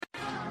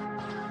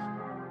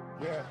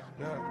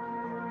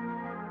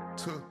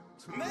In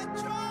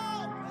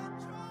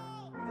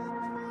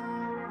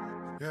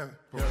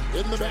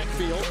the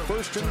backfield,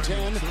 1st and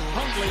 10.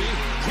 Huntley,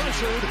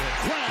 pressured,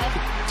 grabbed,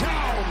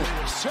 down,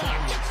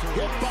 sacked,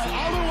 hit by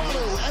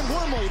Alu and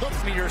Wormley.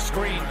 Meter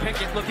screen,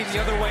 Pickett looking the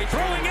other way,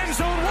 throwing end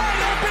zone,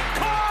 wide open,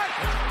 caught!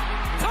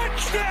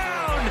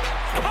 Touchdown!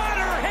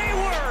 Connor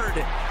Hayward!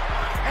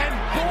 And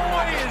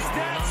boy, is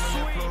that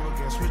sweet!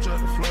 Switch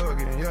up the flow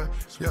again, yeah.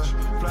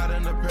 Fly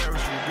in the parachute.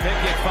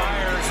 Pickett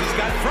fires, he's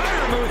got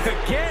Fryermuth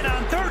again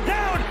on 3rd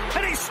down,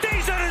 and he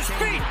stays on his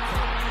feet!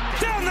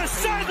 Down the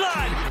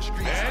sideline!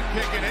 And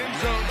Pickett end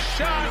zone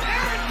shot,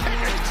 and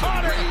Pickett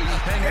caught it!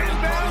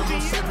 Inbound,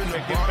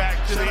 Pickett back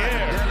to the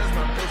air.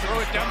 Throw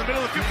it down the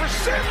middle of the field for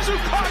Sims, who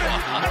caught it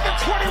at the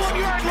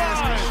 21-yard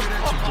line!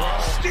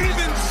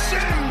 Steven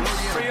Sims!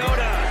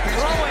 Mariota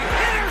throwing,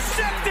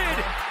 intercepted!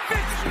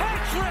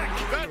 Fitzpatrick!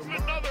 That's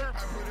another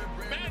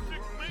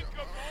magic link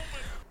of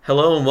moment.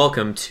 Hello and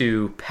welcome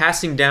to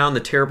Passing Down the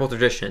Terrible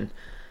Tradition.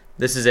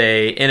 This is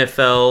a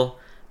NFL,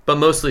 but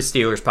mostly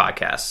Steelers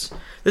podcast.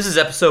 This is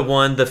episode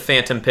 1, The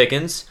Phantom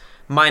Pickens.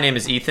 My name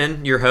is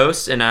Ethan, your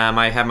host, and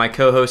I have my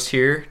co-host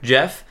here,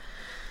 Jeff.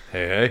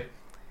 Hey.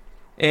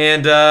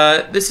 And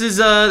this is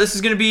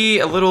going to be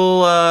a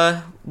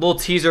little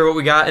teaser of what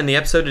we got in the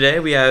episode today.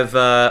 We have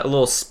a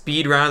little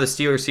speed round of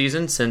the Steelers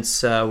season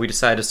since we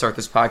decided to start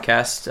this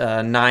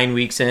podcast 9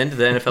 weeks into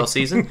the NFL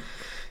season.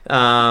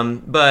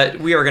 But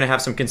we are going to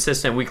have some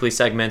consistent weekly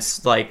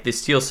segments like the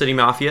Steel City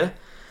Mafia.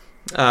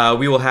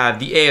 We will have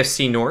the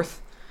AFC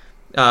North,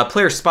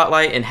 player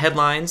spotlight and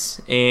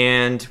headlines,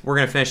 and we're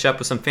going to finish up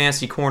with some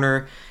fantasy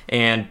corner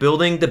and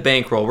building the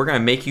bankroll. We're going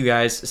to make you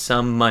guys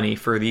some money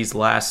for these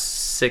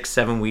last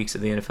 6-7 weeks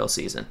of the NFL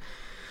season.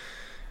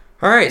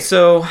 All right,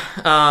 so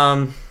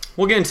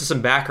we'll get into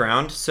some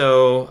background.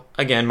 So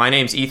again, my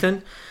name's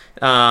Ethan.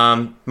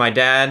 My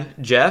dad,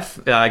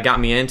 Jeff,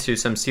 got me into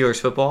some Steelers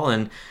football,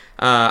 and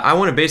I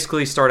want to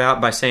basically start out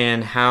by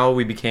saying how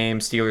we became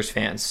Steelers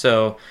fans.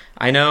 So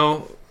I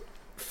know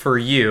for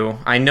you,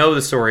 I know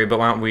the story, but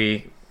why don't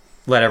we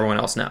let everyone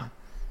else know?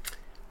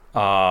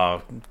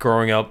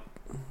 Growing up,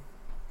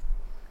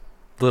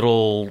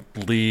 little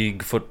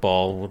league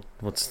football.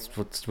 What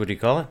do you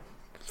call it?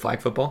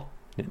 Flag football?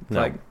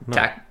 No,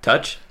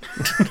 touch?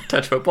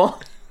 Touch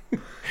football?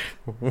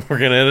 We're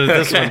gonna edit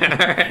this one.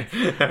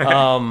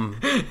 All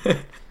right.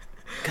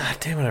 God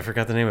damn it! I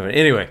forgot the name of it.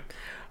 Anyway,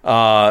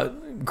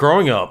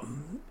 growing up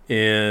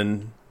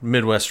in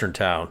Midwestern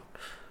town,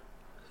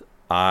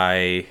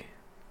 I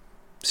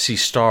see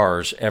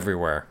stars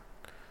everywhere.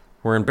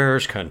 We're in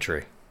Bears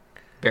country.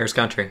 Bears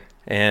country.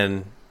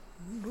 And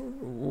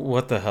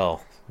what the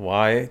hell?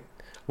 Why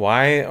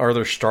are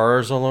there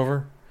stars all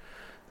over?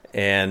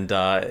 And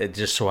it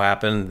just so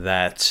happened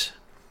that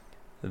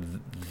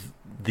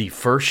the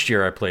first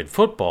year I played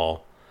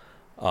football,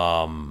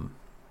 the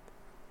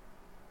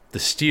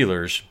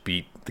Steelers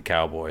beat the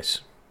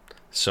Cowboys.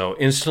 So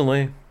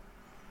instantly,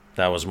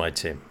 that was my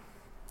team.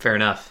 Fair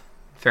enough.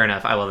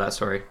 I love that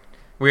story.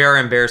 We are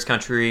in Bears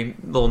country,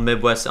 little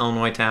Midwest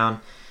Illinois town,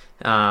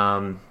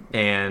 and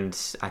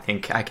I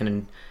think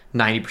 90%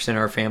 of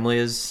our family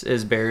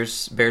is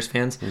Bears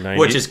fans, 90?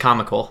 Which is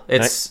comical.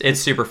 It's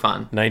super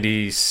fun.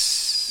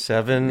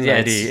 97,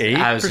 Yeah, 98%?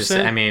 I was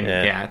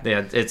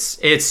just,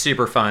 it's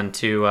super fun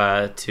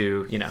to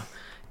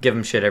give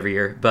them shit every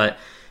year. But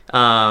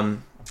let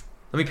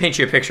me paint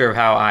you a picture of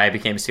how I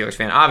became a Steelers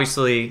fan.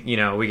 Obviously,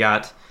 we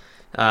got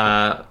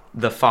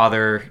the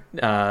father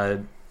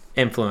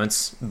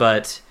influence,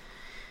 but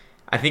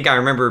I think I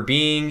remember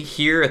being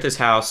here at this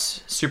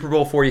house, Super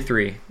Bowl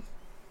 43.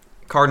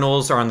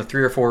 Cardinals are on the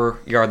 3 or 4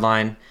 yard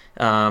line,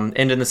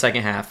 end in the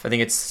second half. I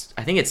think it's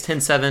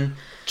 10-7.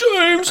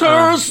 James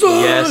Harrison!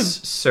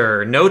 Yes,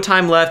 sir. No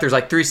time left. There's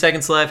like 3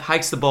 seconds left.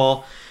 Hikes the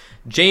ball.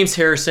 James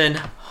Harrison,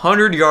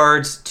 100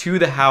 yards to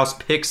the house,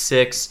 pick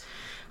 6.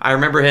 I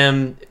remember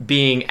him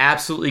being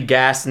absolutely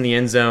gassed in the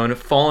end zone,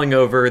 falling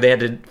over. They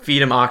had to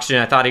feed him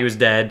oxygen. I thought he was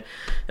dead.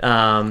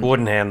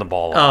 Wouldn't hand the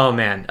ball off. Oh,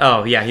 man.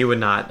 Oh, yeah, he would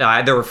not.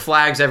 There were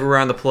flags everywhere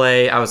on the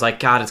play. I was like,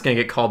 God, it's going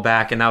to get called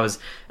back. And that was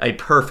a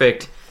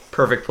perfect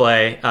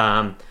play.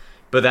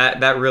 But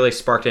that really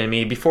sparked it in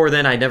me. Before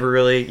then, I never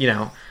really,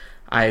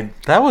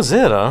 That was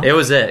it, huh? It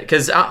was it.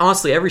 Because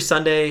honestly, every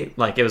Sunday,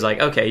 it was like,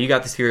 okay, you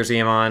got the Steelers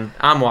game on.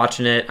 I'm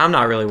watching it. I'm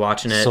not really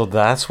watching it. So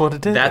that's what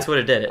it did? That's what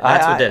it did.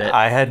 That's what did it.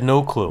 I had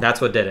no clue. That's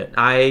what did it.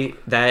 And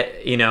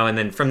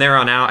then from there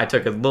on out, I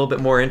took a little bit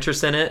more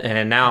interest in it.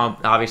 And now,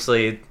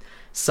 obviously,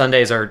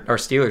 Sundays are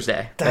Steelers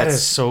Day.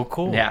 That's so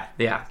cool.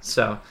 Yeah.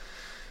 So,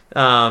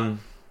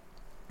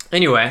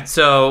 anyway,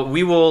 so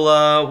we will,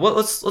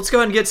 let's go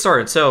ahead and get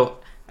started. So,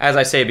 as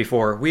I say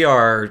before, we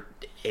are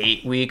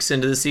 8 weeks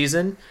into the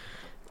season.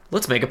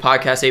 Let's make a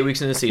podcast 8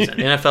 weeks into the season.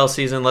 NFL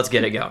season, let's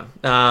get it going.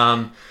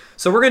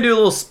 So we're going to do a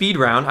little speed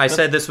round. I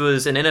said this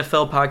was an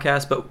NFL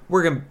podcast, but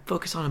we're going to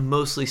focus on a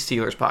mostly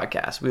Steelers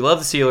podcast. We love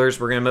the Steelers.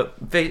 We're going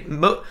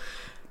to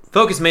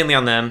focus mainly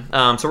on them.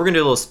 So we're going to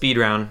do a little speed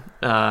round.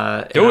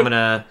 We're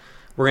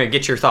going to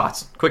get your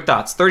thoughts. Quick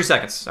thoughts. 30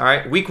 seconds. All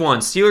right. Week 1,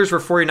 Steelers were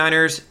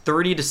 49ers,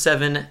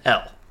 30-7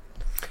 L.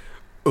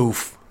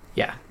 Oof.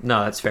 Yeah,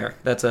 no, that's fair.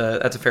 That's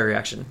a fair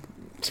reaction.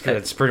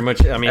 It's pretty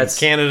much. I mean, That's-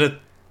 Canada,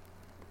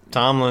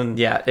 Tomlin.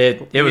 Yeah,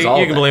 it was you, all.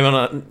 You of can it. blame it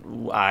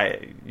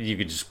on. You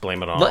could just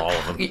blame it on all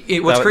of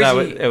them. What's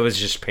crazy? It was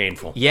just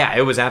painful. Yeah,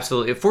 it was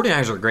absolutely.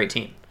 49ers are a great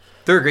team.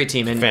 They're a great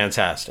team, and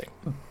Fantastic.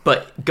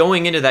 but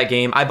going into that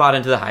game, I bought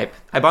into the hype.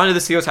 I bought into the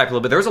Steelers hype a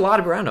little bit. There was a lot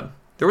around them.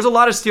 There was a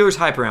lot of Steelers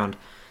hype around.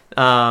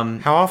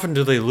 How often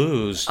do they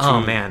lose?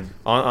 Oh, man.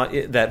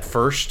 On that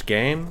first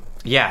game.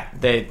 Yeah,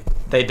 they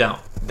don't.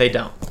 They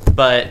don't.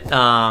 But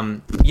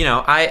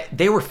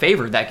they were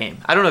favored that game.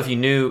 I don't know if you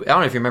knew. I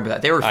don't know if you remember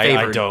that. They were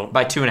favored I don't.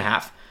 by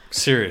 2.5.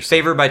 Seriously.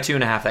 Favored by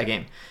 2.5 that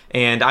game.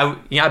 And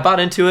I bought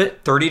into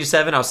it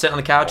 30-7. I was sitting on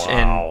the couch Wow.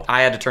 and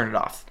I had to turn it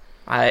off.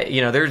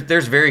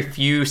 There's very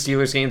few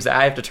Steelers games that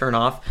I have to turn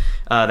off.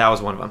 That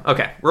was one of them.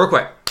 Okay, real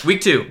quick. Week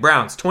 2,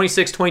 Browns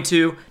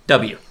 26-22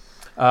 W.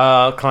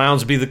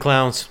 Clowns be the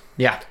clowns.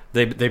 Yeah.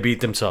 They beat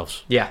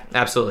themselves. Yeah,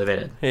 absolutely they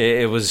did.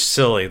 It was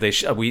silly.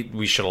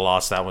 We should have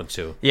lost that one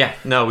too. Yeah,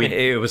 no,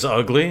 It was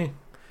ugly.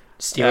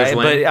 Steelers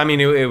win. But I mean,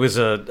 it was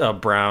a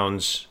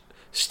Browns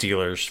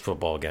Steelers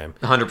football game.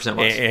 100%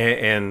 was.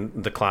 And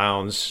the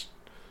clowns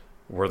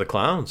were the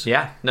clowns.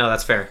 Yeah, no,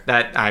 that's fair.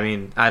 I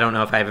don't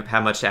know if I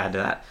have much to add to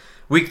that.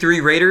 Week 3,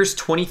 Raiders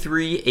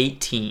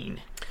 23-18.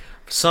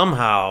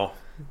 Somehow,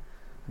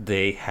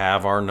 they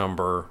have our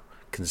number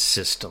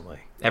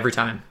consistently. Every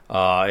time.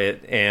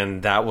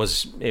 That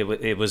was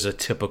it was a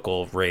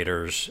typical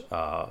Raiders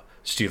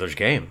Steelers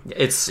game.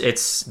 It's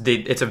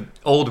an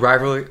old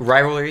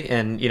rivalry,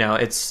 and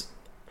it's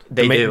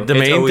they do. The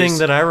It's main always- thing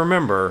that I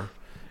remember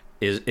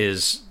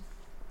is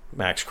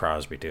Max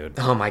Crosby, dude.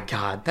 Oh my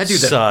God, that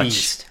dude's a Such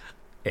beast.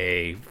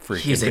 A freaking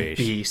He's a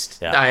beast.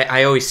 Yeah.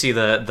 I always see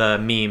the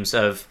memes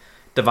of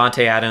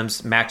Devontae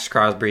Adams, Max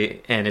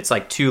Crosby, and it's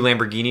like two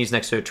Lamborghinis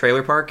next to a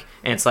trailer park,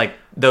 and it's like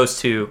those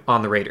two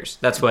on the Raiders.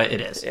 That's what it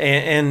is.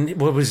 And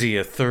what was he,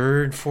 a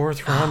third,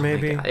 fourth round, Oh my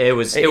maybe? God. It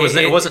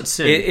wasn't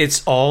soon.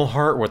 It's all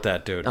heart with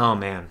that dude. Oh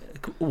man,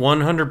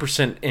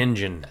 100%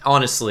 engine.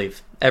 on his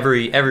sleeve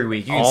every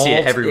week. You can see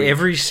it every week.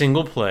 Every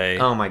single play.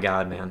 Oh my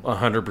God, man.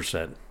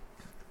 100%.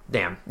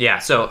 Damn. Yeah.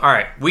 So all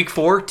right, week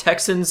 4,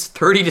 Texans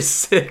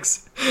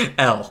 30-6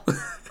 L.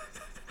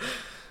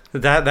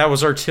 That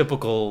was our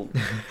typical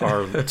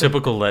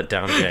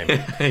letdown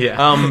game.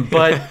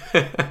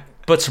 Yeah.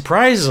 But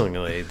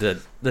surprisingly,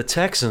 the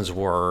Texans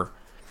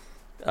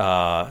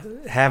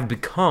have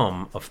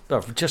become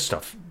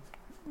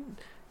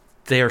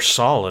they are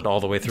solid all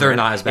the way through. They're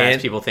not as bad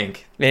as people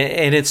think.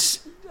 And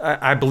it's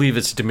I believe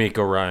it's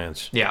D'Amico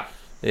Ryans. Yeah.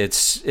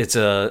 It's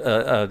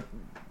a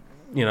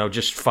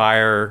just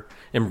fire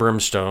and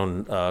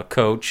brimstone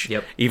coach.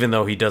 Yep. Even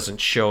though he doesn't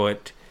show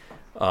it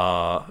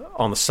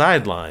on the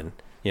sideline,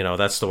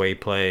 that's the way he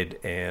played,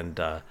 and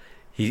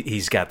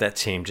he's got that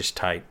team just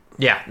tight.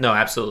 Yeah, no,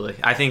 absolutely.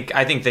 I think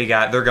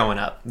they're going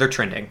up. They're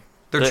trending.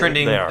 They're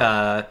trending they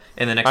are.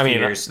 In the next few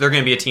years. They're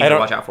going to be a team to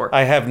watch out for.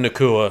 I have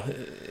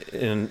Nakua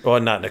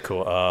not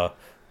Nakua.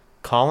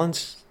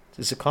 Collins?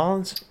 Is it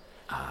Collins?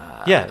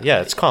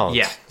 Yeah, it's Collins.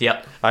 Yeah,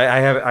 yep.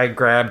 I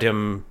grabbed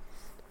him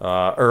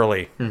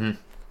early. Mm-hmm.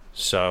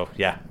 So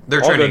yeah,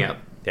 They're all trending good. up.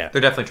 Yeah,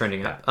 They're definitely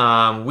trending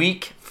up.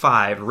 Week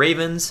 5,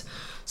 Ravens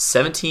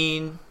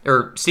 17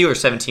 or Steelers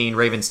 17,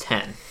 Ravens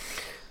 10.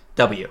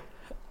 W.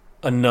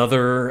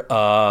 Another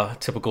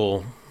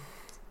typical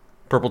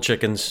Purple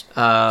Chickens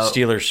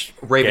Steelers.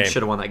 Ravens game.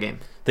 should have won that game.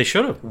 They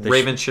should have.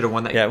 Ravens should have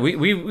won that game. Yeah,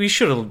 we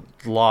should have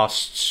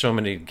lost so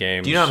many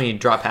games. Do you know how many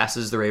drop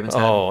passes the Ravens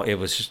had? Oh, it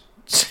was.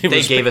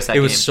 They gave us that game.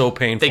 It was so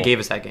painful. They gave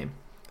us that game.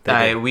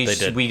 They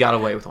did. We got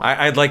away with one.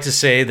 I'd like to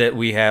say that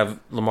we have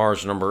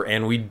Lamar's number,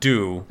 and we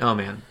do. Oh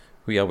man.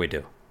 We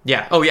do.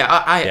 Yeah. Oh yeah.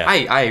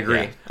 I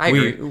agree. Yeah. I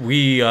agree.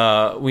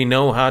 We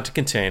know how to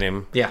contain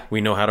him. Yeah.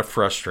 We know how to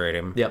frustrate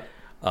him. Yep.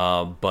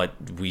 But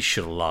we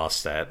should have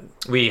lost that.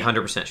 We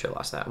 100% should have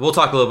lost that. We'll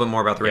talk a little bit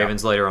more about the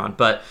Ravens later on.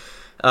 But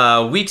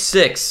week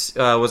 6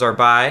 was our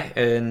bye,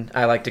 and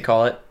I like to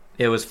call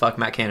it was fuck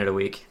Matt Canada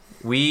week.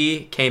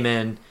 We came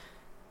in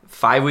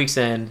 5 weeks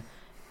in,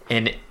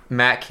 and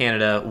Matt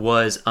Canada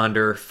was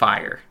under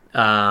fire.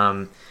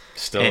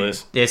 Still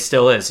is. It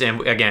still is.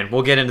 And again,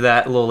 we'll get into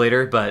that a little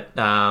later. But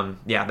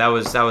that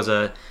was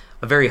a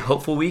very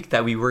hopeful week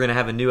that we were going to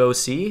have a new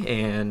OC,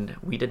 and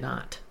we did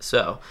not.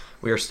 So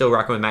we are still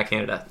rocking with Matt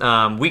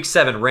Canada. Week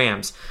 7,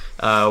 Rams.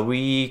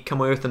 We come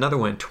away with another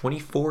win,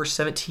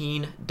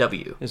 24-17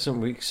 W. Isn't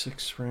week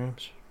 6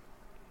 Rams?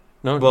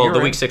 No, Well, you're the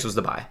right. week 6 was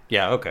the bye.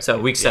 Yeah, okay. So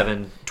week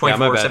 7, my bad.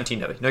 24-17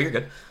 W. No, you're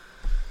good.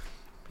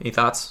 Any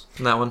thoughts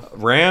on that one?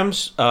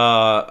 Rams,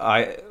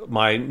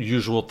 my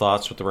usual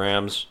thoughts with the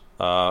Rams,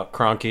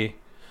 Kroenke,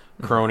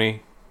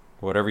 Crony,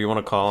 whatever you want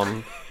to call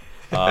them.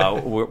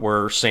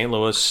 We're St.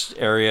 Louis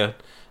area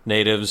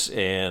natives,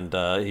 and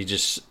he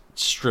just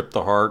stripped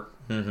the heart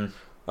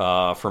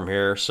from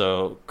here,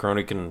 so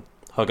Crony can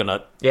hug a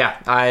nut. Yeah,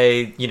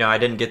 I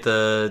didn't get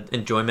the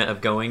enjoyment of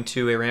going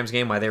to a Rams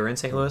game while they were in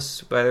St.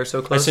 Louis, why they're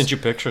so I close. sent you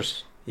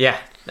pictures. Yeah,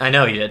 I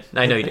know you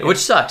did. Which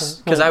sucks,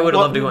 because I would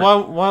have loved to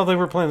go. While they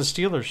were playing the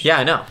Steelers. Yeah,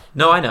 I know.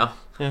 No, I know.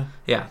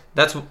 Yeah.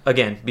 That's,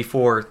 again,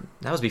 before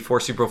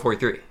Super Bowl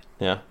 43.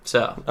 Yeah.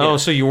 So. Oh,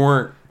 so you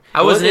weren't.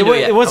 I wasn't into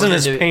it yet. It wasn't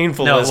as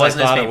painful as I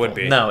thought it would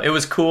be. No, it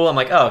was cool. I'm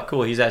like, oh,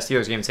 cool. He's at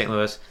Steelers game in St.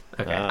 Louis.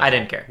 Okay. I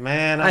didn't care.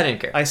 Man, I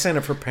didn't care. I sent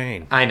it for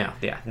pain. I know.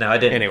 Yeah. No, I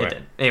didn't. Anyway. It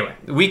didn't. Anyway,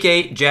 Week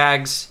 8,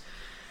 Jags,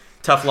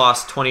 tough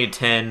loss,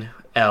 20-10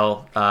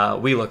 L.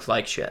 We looked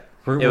like shit.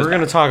 We're going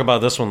to talk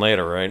about this one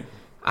later, right?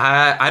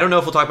 I don't know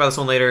if we'll talk about this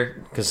one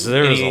later. Because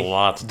there was a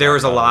lot. There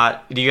was a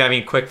lot. Do you have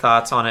any quick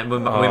thoughts on it? We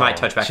might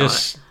touch back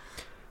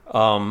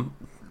on it.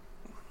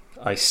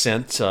 I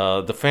sent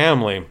the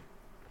family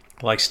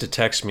likes to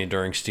text me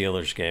during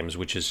Steelers games,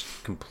 which is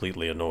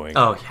completely annoying.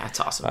 Oh yeah, it's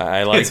awesome.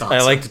 I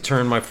like to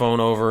turn my phone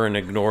over and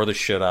ignore the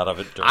shit out of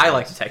it. I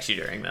like to text you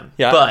during them.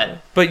 Yeah,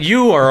 but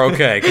you are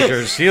okay because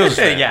you're a Steelers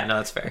fan. Yeah, no,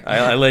 that's fair.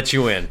 I let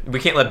you in.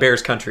 We can't let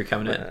Bears country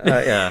come in.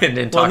 Yeah,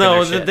 and talk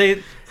their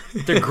shit.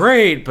 They're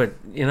great, but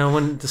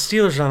when the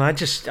Steelers are on, I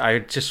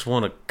just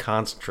want to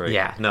concentrate.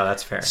 Yeah, no,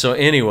 that's fair. So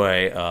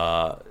anyway,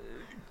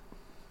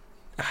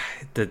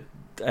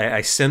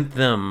 I sent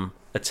them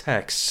a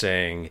text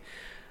saying,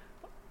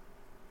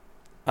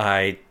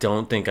 I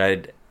don't think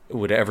I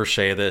would ever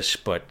say this,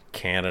 but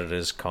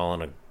Canada's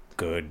calling a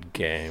good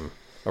game,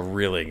 a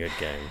really good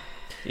game.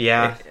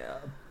 Yeah,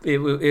 it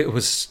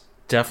was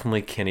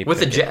definitely Kenny with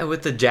Pickett.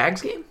 with the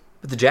Jags game,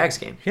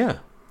 Yeah,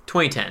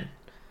 2010.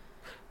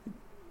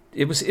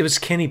 It was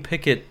Kenny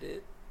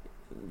Pickett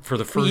for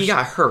the first. He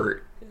got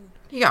hurt.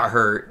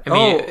 I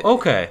mean,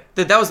 okay.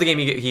 That was the game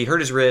he hurt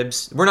his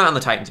ribs. We're not on the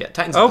Titans yet.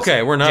 Titans.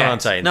 Okay, we're not on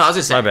Titans. No, I was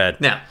just saying. My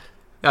bad. No.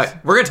 All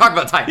right, we're going to talk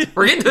about Titans.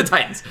 We're getting to the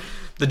Titans.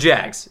 The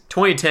Jags,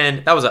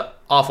 2010, that was an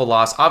awful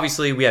loss.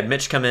 Obviously, we had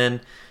Mitch come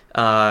in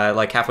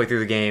like halfway through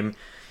the game.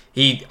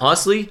 He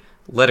honestly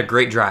led a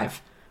great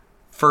drive.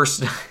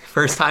 First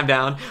time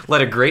down,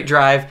 led a great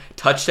drive,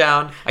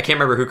 touchdown. I can't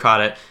remember who caught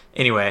it.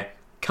 Anyway,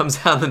 comes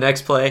down the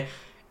next play,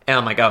 and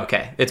I'm like, oh,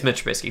 okay, it's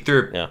Mitch Trubisky.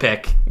 Threw a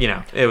pick.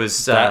 It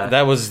was...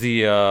 that was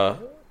the...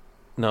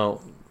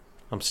 no,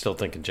 I'm still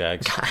thinking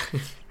Jags.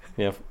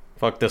 Yeah,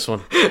 fuck this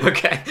one.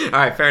 Okay. All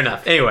right. Fair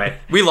enough. Anyway,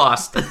 we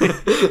lost.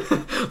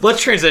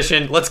 Let's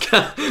transition. Let's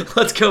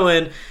go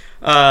in.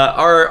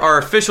 Our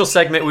official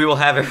segment we will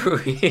have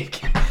every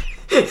week.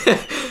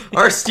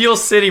 Our Steel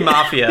City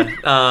Mafia.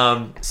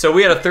 So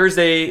we had a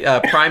Thursday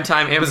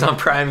primetime Amazon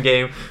Prime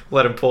game.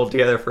 Let him pull it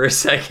together for a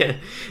second.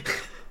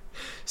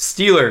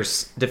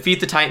 Steelers defeat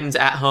the Titans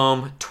at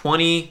home,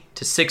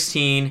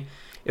 20-16.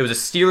 It was a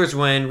Steelers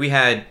win. We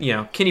had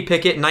Kenny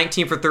Pickett,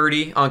 19 for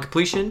 30 on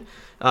completion.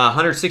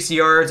 160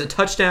 yards, a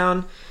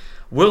touchdown.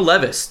 Will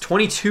Levis,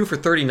 22 for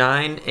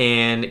 39,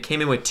 and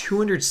came in with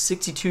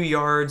 262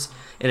 yards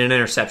and an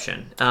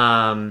interception.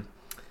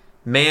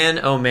 Man,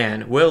 oh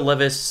man, Will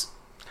Levis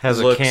has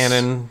a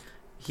cannon.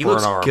 He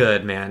looks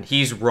good, man.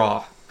 He's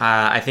raw.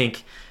 I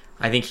think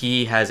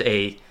he has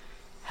a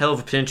hell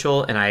of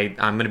potential, and I'm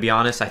going to be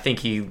honest. I think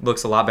he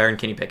looks a lot better than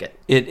Kenny Pickett.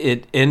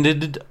 It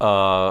ended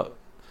the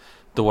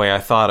way I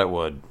thought it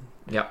would.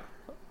 Yep.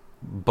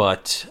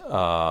 But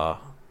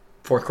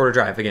fourth quarter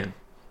drive again.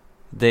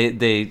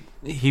 They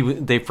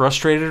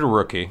frustrated a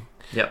rookie.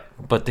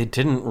 Yep. But they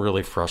didn't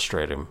really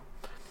frustrate him.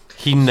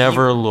 He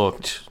never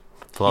looked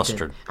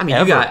flustered. I mean,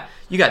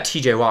 you got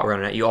TJ Watt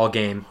running at you all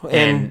game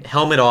and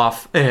helmet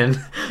off and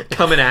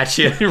coming at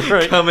you,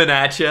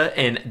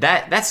 and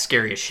that's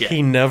scary as shit.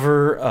 He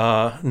never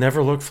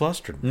looked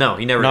flustered. No,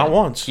 he never. Not did.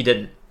 once. He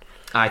didn't.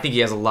 I think he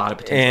has a lot of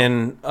potential.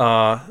 And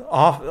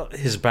off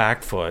his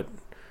back foot,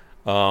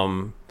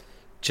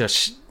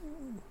 just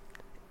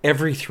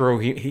every throw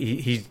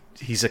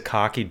he's a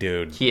cocky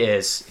dude. He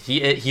is.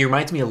 He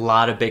reminds me a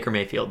lot of Baker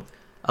Mayfield.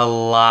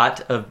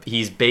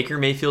 He's Baker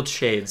Mayfield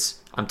shades.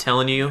 I'm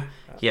telling you,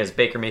 he has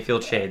Baker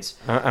Mayfield shades.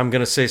 I'm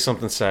gonna say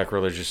something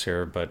sacrilegious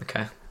here, but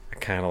okay. I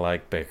kind of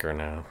like Baker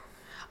now.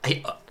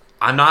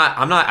 I'm not.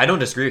 I don't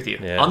disagree with you.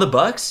 Yeah. On the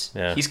Bucks,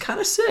 yeah. He's kind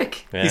of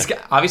sick. Yeah.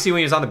 Obviously when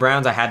he was on the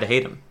Browns, I had to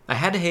hate him.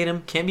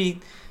 Can't be,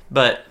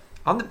 but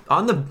on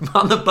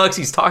the Bucks,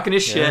 he's talking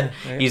his shit.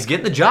 Yeah. He's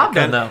getting the job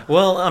done though.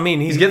 Well, I mean,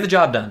 he's getting the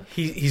job done.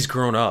 He's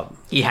grown up.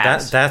 He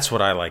has. That's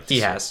what I like to see.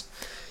 He has.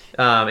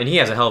 And he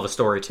has a hell of a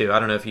story too. I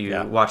don't know if you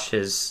watched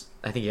his.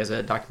 I think he has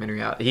a documentary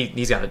out.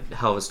 He's got a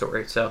hell of a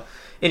story. So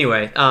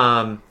anyway,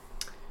 I'm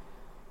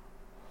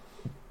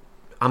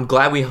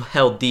glad we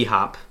held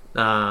D-Hop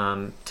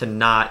to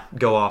not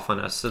go off on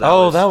us. So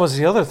that was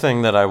the other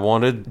thing that I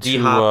wanted.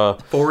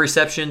 D-Hop, 4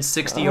 receptions,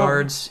 60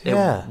 yards.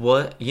 Yeah.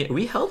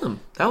 We held him.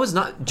 That was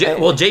not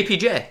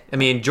JPJ. I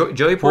mean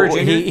Joey Porter Jr.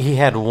 He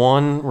had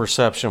 1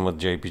 reception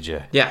with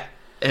JPJ. Yeah,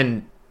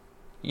 and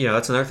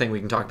that's another thing we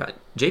can talk about.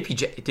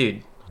 JPJ,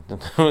 dude.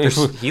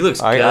 He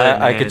looks good.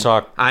 I could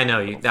talk. I know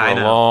you. For a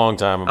long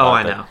time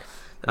about that.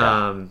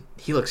 I know.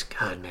 He looks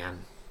good,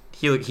 man.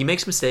 He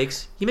makes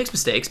mistakes.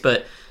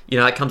 But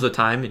that comes with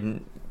time.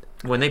 And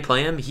when they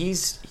play him,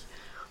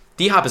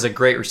 D-Hop is a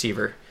great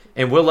receiver.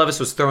 And Will Levis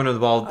was throwing him the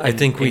ball. I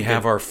think we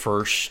have our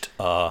first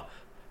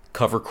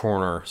cover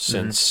corner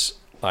since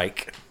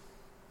Ike.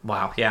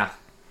 Wow. Yeah.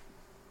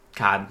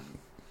 God.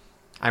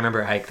 I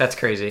remember Ike. That's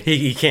crazy.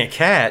 He can't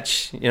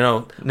catch.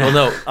 No. Well,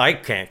 no,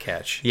 Ike can't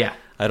catch. Yeah.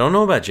 I don't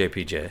know about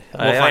JPJ.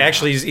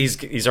 Actually,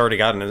 he's already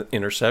gotten an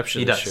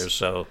interception this year,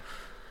 so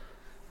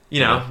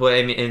he's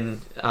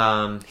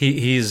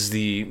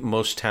the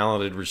most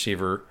talented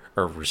receiver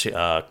or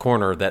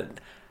corner that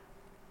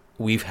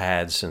we've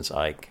had since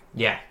Ike.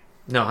 Yeah,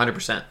 no,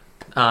 100%.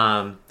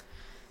 I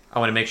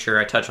want to make sure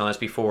I touch on this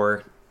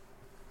before.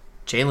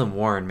 Jaylen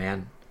Warren,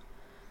 man,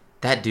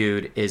 that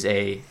dude is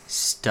a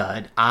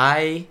stud.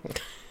 11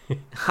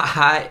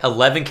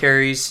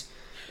 carries,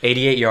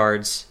 88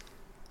 yards.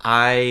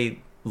 I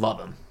love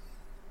him.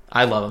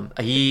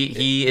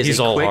 He's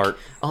all quick. heart.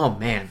 Oh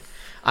man,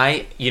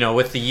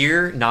 with the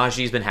year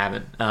Najee's been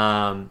having,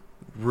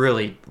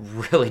 really,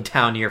 really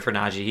down year for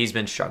Najee. He's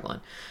been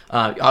struggling.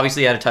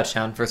 Obviously, he had a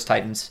touchdown for the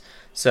Titans,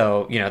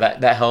 so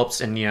that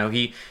helps. And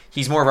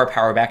he's more of our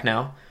power back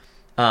now.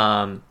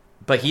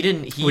 But he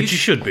didn't. Which he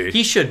should be.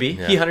 He should be.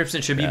 Yeah. He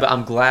 100% should be. But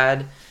I'm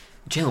glad.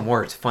 Jaylen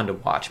Warren's fun to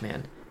watch,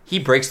 man. He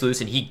breaks loose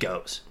and he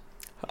goes.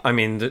 I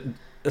mean,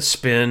 a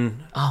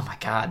spin. Oh my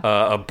god.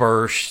 A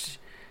burst.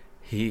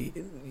 You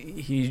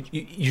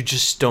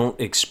just don't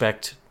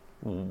expect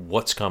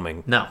what's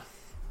coming. No,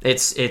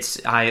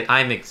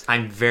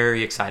 I'm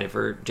very excited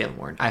for Jaylen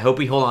Warren. I hope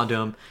we hold on to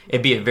him.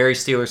 It'd be a very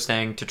Steelers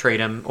thing to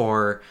trade him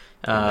or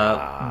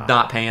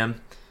not pay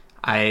him.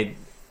 You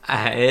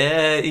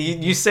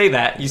say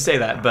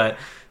that, but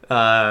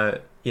I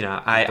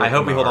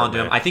hope we hold on to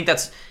him. I think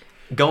that's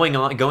going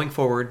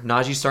forward.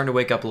 Najee's starting to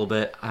wake up a little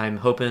bit. I'm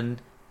hoping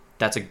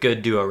that's a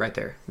good duo right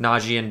there.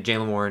 Najee and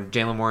Jaylen Warren.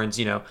 Jaylen Warren's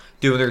doing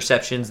the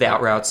receptions, the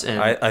out routes, and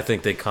I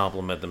think they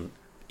complement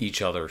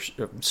each other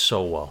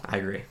so well. I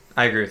agree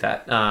with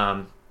that.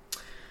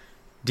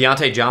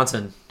 Deontay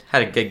Johnson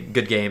had a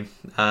good game.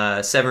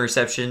 7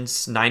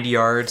 receptions, 90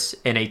 yards,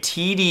 and a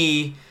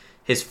TD.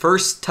 His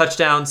first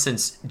touchdown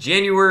since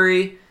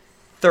January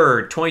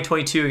 3rd,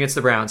 2022 against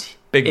the Browns.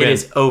 Big Ben. It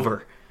is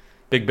over.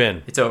 Big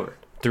Ben. It's over.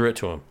 Threw it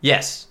to him.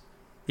 Yes.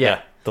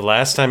 Yeah. The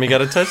last time he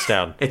got a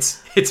touchdown. it's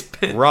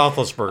been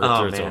Roethlisberger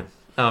threw it to him.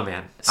 Oh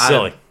man.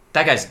 Silly.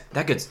 That guy's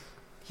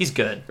he's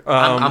good.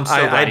 I'm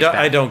so glad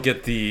I don't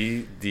get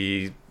the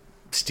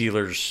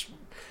Steelers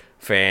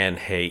fan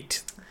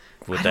hate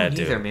with that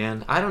dude. I don't either,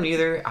 man. I don't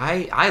either.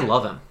 I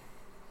love him.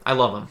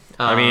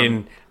 I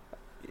mean,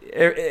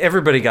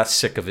 everybody got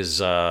sick of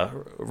his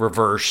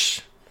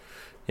reverse,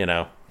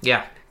 Yeah.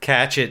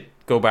 Catch it,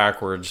 go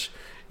backwards,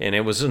 and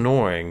it was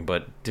annoying.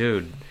 But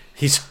dude,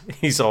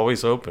 he's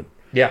always open.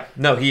 Yeah.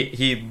 No,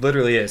 he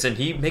literally is, and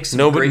he makes some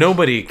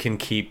nobody can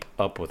keep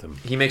up with him.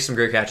 He makes some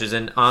great catches,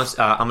 and I'm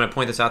going to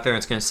point this out there, and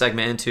it's going to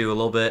segment into a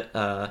little bit.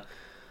 Since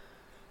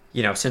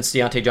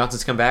Deontay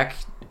Johnson's come back,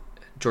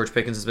 George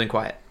Pickens has been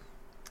quiet.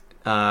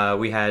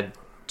 We had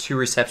 2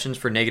 receptions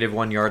for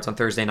 -1 yards on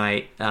Thursday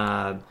night.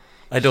 I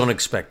don't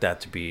expect that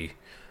to be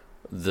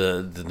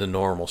the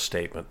normal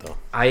statement, though.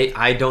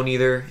 I don't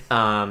either.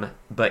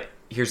 But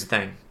here's the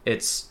thing: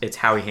 it's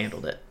how he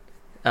handled it.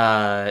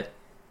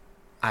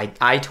 I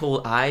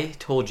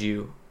told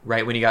you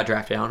right when he got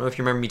drafted. I don't know if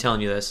you remember me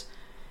telling you this.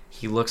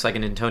 He looks like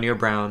an Antonio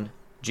Brown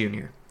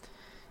Jr.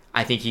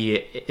 I think he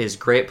is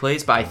great at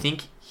plays, but I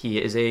think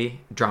he is a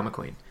drama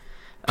queen.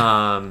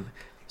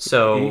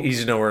 So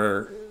he's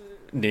nowhere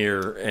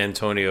near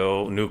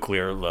Antonio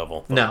nuclear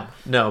level. No,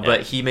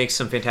 but he makes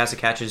some fantastic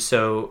catches.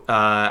 So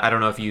I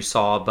don't know if you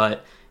saw,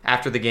 but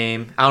after the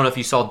game, I don't know if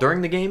you saw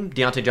during the game,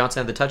 Deontay Johnson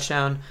had the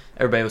touchdown.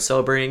 Everybody was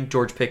celebrating.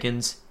 George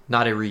Pickens,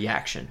 not a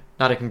reaction.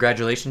 Not a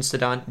congratulations to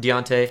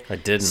Deontay. I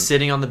didn't.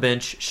 Sitting on the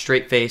bench,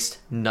 straight-faced,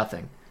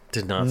 nothing.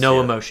 Did not No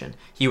see emotion.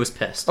 He was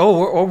pissed.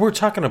 Oh, we're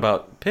talking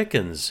about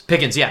Pickens.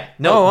 Pickens, yeah.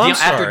 No, I'm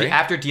sorry.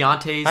 After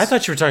Deontay's... I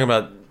thought you were talking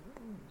about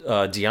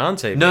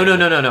Deontay.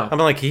 No. I'm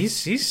like,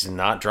 he's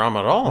not drama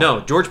at all. No,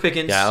 George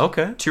Pickens. Yeah,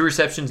 okay. 2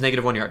 receptions,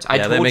 -1 yards. I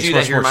told that you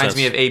that he reminds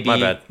me of AB. My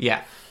bad.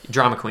 Yeah,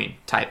 drama queen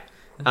type.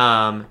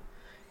 No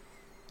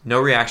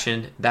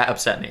reaction. That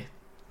upset me.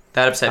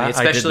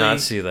 Especially, I did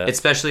not see that.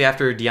 Especially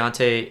after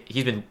Deontay,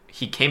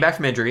 he came back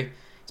from injury.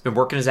 He's been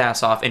working his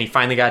ass off, and he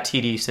finally got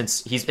TD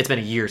since it's been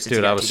a year since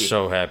he got TD. Dude, I was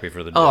so happy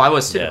for the dude. Oh, I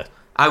was too. Yeah.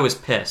 I was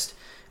pissed.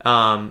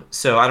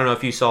 So I don't know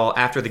if you saw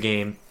after the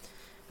game,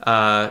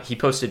 he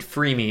posted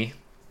 "Free Me"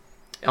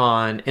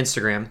 on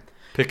Instagram.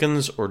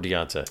 Pickens or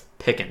Deontay?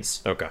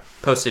 Pickens. Okay.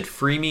 Posted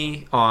 "Free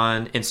Me"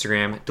 on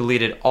Instagram.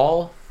 Deleted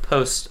all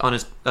posts on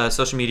his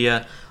social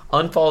media.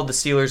 Unfollowed the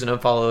Steelers and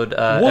unfollowed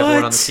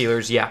everyone on the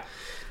Steelers. Yeah.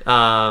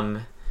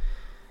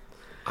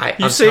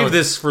 You saved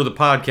this for the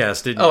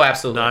podcast, didn't you? Oh,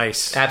 absolutely.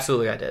 Nice.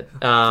 Absolutely, I did.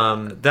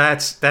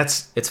 That's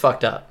it's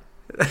fucked up.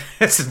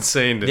 That's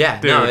insane.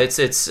 No,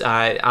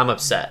 I'm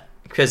upset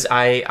because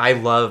I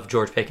love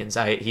George Pickens.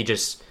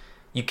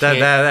 You can't.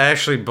 That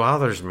actually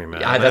bothers me,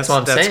 man. That's what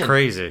I'm saying. That's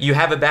crazy. You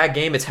have a bad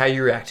game. It's how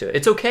you react to it.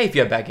 It's okay if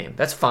you have a bad game.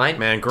 That's fine.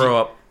 Man, grow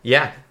up.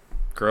 Yeah.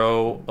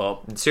 Grow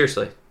up.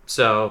 Seriously.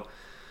 So,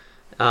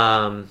 you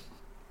have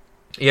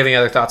any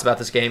other thoughts about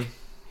this game?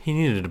 He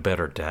needed a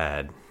better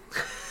dad.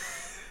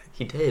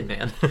 He did,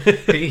 man.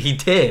 He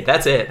did.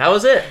 That's it. That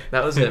was it,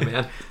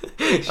 man.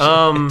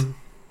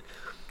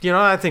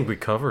 I think we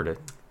covered it.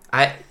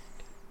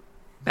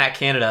 Matt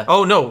Canada.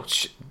 Oh, no.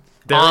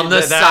 on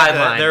the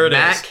sideline. There it is.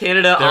 Matt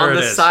Canada There on it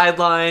the is.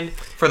 sideline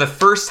for the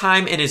first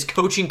time in his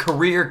coaching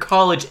career,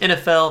 college,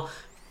 NFL.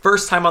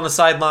 First time on the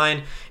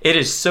sideline. It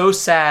is so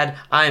sad.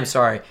 I am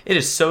sorry. It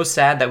is so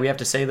sad that we have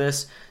to say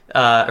this,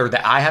 or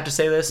that I have to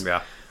say this.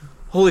 Yeah.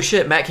 Holy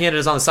shit, Matt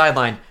Canada's on the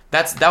sideline.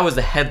 That was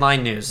the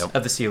headline news of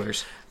the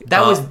Steelers.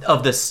 That was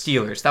of the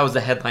Steelers. That was the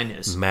headline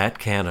news. Matt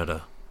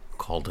Canada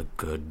called a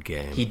good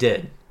game. He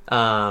did.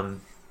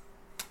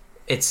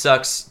 It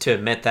sucks to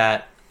admit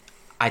that.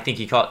 I think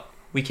he called.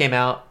 We came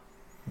out.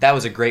 That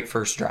was a great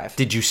first drive.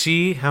 Did you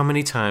see how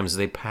many times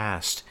they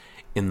passed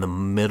in the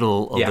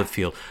middle of the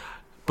field?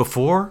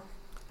 Before,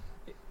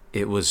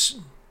 it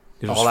was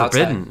All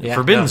forbidden. outside. Yeah,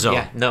 Forbidden no, zone.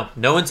 Yeah,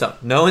 no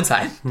inside. No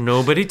inside.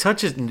 Nobody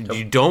touches.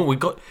 You don't. We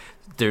go.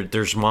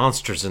 There's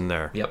monsters in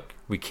there. Yep.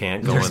 We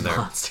can't go There's in there.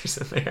 monsters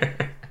in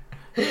there.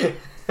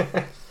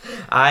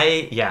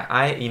 I've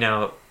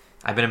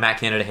been a Matt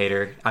Canada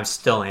hater. I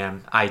still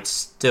am. I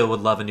still would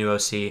love a new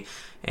OC,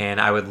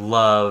 and I would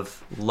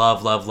love Ben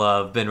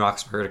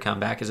Roethlisberger to come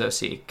back as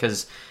OC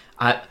because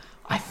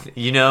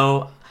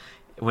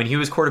when he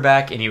was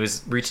quarterback and he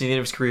was reaching the end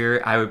of his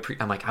career,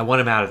 I'm like, I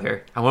want him out of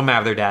there. I want him out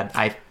of there, Dad.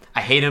 I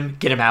hate him.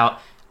 Get him out.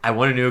 I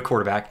want a new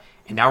quarterback.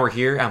 And now we're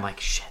here. I'm like,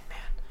 shit, man.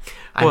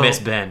 I miss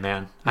Ben,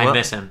 man. I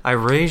miss him. I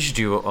raised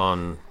you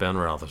on Ben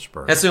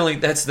Roethlisberger. That's the only.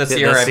 That's the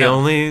era. That's the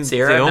only. It's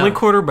the only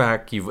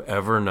quarterback you've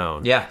ever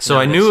known. Yeah. So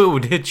I knew it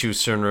would hit you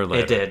sooner or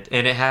later. It did,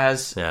 and it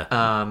has.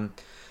 Yeah.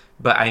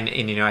 But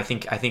I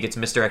think it's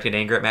misdirected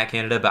anger at Matt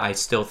Canada, but I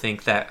still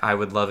think that I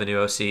would love a new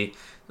OC.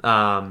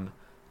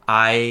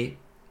 I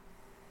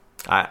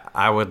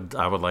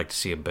would like to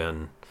see a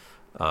Ben.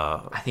 I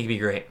think it'd be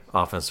great.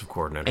 Offensive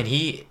coordinator. And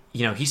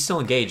he's still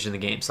engaged in the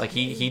games. Like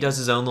he does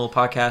his own little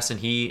podcast and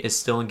he is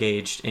still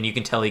engaged and you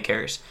can tell he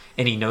cares.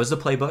 And he knows the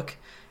playbook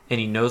and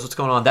he knows what's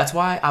going on. That's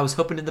why I was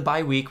hoping in the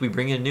bye week we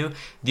bring in a new.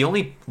 The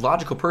only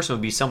logical person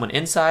would be someone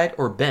inside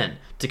or Ben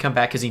to come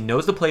back because he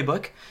knows the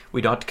playbook.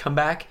 We don't have to come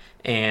back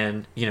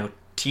and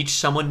teach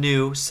someone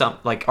new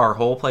like our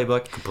whole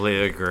playbook.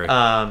 Completely agree.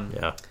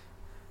 Yeah.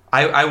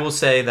 I will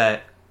say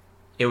that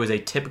it was a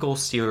typical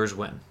Steelers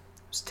win.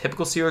 It was a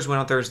typical Steelers win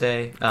on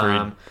Thursday.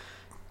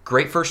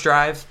 Great first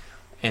drive,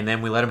 and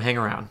then we let him hang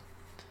around.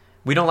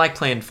 We don't like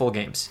playing full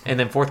games. And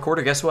then fourth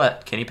quarter, guess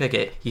what? Kenny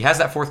Pickett. He has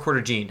that fourth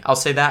quarter gene. I'll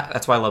say that.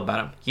 That's what I love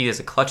about him. He has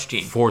a clutch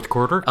gene. Fourth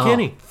quarter,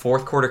 Kenny.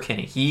 Fourth quarter,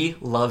 Kenny. He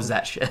loves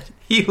that shit.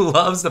 He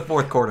loves the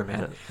fourth quarter,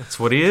 man. That's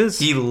what he is.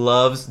 He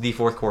loves the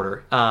fourth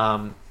quarter.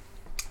 I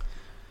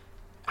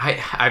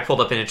pulled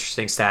up an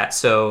interesting stat.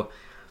 So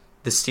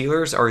the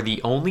Steelers are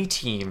the only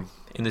team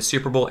in the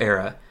Super Bowl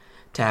era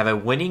to have a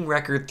winning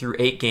record through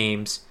 8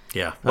 games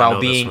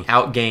while being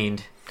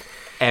outgained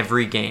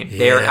every game.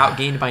 They are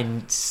outgained by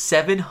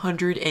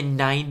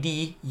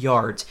 790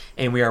 yards,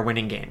 and we are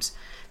winning games.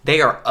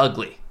 They are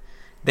ugly.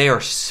 They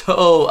are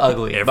so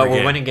ugly, but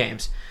we're winning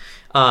games.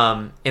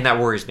 And that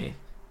worries me.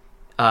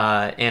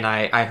 And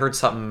I heard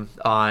something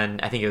on,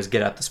 I think it was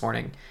Get Up this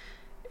morning,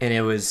 and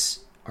it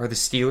was, are the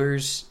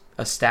Steelers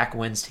a stack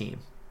wins team?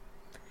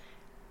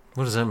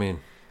 What does that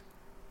mean?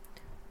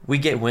 We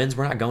get wins,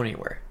 we're not going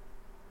anywhere.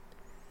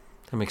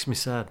 That makes me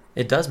sad.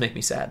 It does make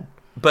me sad.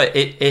 But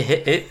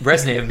it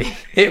resonated with me.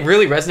 It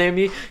really resonated with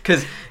me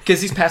because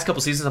these past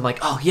couple seasons, I'm like,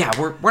 oh yeah,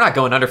 we're not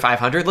going under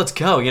 500. Let's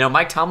go.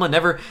 Mike Tomlin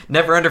never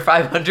under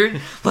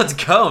 500. Let's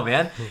go,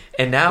 man.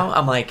 And now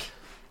I'm like,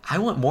 I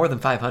want more than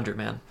 500,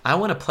 man. I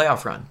want a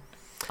playoff run.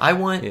 I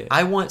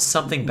want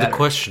something better. The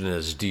question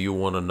is, do you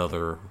want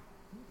another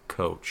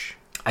coach?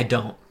 I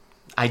don't.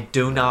 I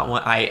do not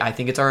want. I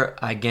think it's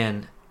I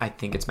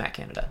think it's Matt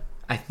Canada.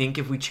 I think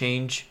if we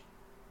change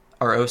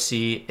our OC,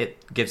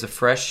 it gives a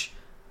fresh.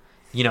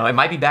 It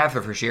might be bad for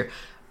the first year.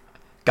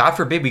 God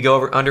forbid we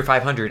go under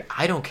 500.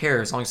 I don't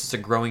care as long as it's a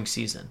growing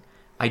season.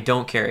 I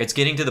don't care. It's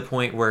getting to the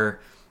point where,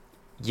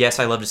 yes,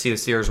 I love to see the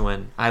Steelers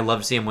win. I love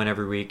to see them win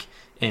every week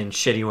in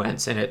shitty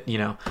wins, and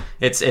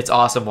it's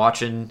awesome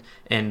watching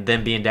and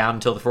them being down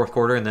until the fourth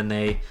quarter, and then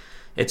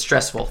it's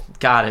stressful.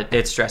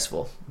 It's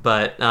stressful.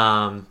 But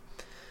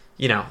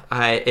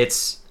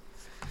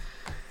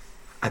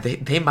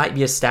they might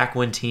be a stack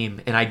win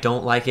team, and I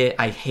don't like it.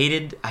 I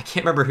can't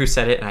remember who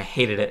said it, and I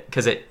hated it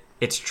because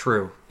it's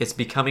true. It's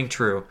becoming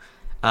true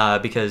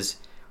because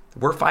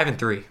we're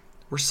 5-3.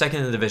 We're second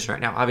in the division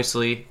right now.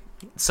 Obviously,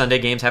 Sunday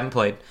games haven't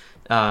played,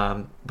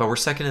 but we're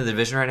second in the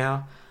division right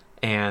now.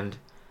 And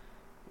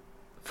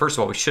first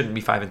of all, we shouldn't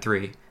be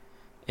 5-3,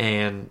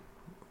 and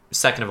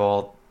second of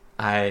all,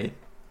 we're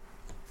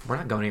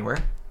not going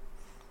anywhere.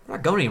 We're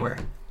not going anywhere.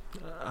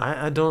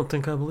 I don't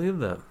think I believe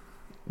that.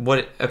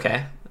 What?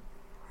 Okay.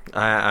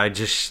 I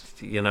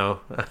just, You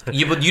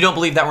don't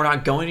believe that we're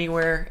not going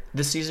anywhere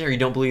this season, or you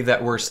don't believe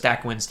that we're a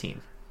stack wins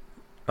team?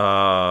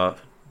 I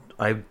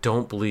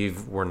don't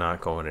believe we're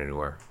not going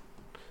anywhere.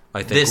 I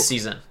think this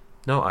season.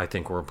 No, I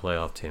think we're a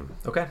playoff team.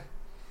 Okay.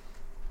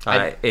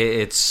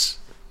 It's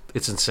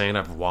insane.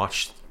 I've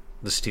watched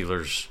the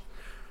Steelers,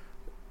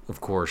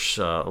 of course,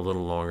 a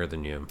little longer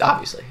than you.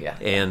 Obviously, yeah.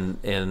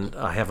 And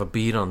I have a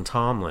beat on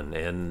Tomlin,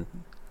 and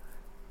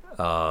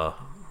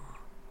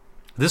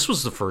this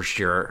was the first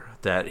year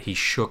that he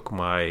shook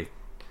my,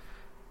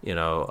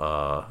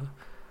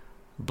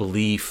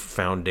 belief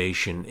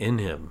foundation in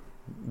him,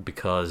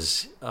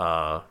 because,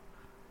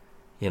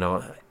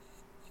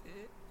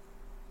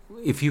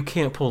 if you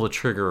can't pull the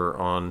trigger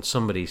on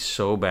somebody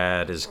so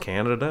bad as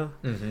Canada,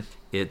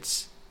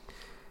 it's,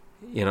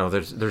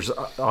 there's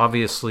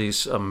obviously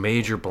a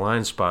major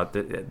blind spot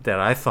that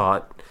I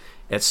thought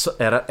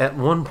at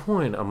one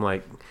point, I'm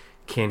like,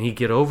 can he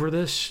get over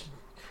this?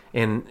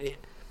 And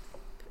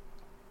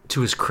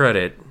to his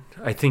credit,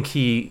 I think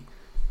he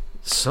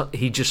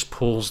just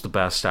pulls the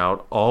best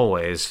out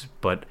always.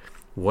 But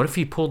what if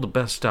he pulled the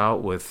best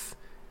out with,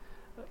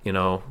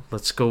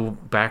 let's go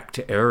back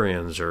to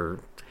Arians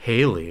or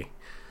Haley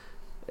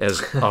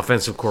as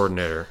offensive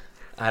coordinator?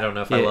 I don't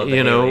know if I love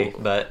Haley,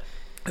 but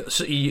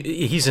so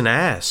he's an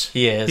ass.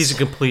 He is. He's a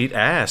complete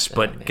ass.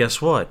 But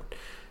guess what?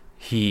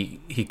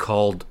 He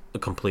called a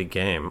complete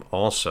game.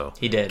 Also,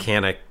 he did.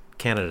 Canada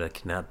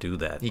cannot do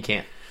that. He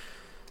can't.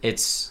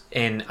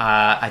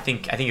 I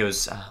think it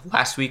was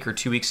last week or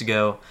 2 weeks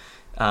ago.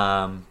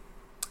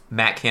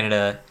 Matt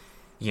Canada,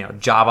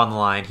 job on the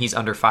line. He's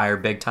under fire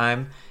big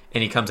time,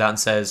 and he comes out and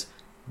says,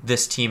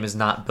 "This team is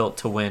not built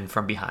to win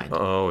from behind."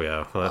 Oh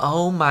yeah.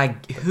 Oh my!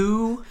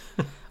 Who?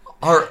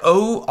 Our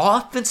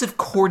offensive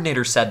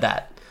coordinator said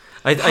that.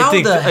 I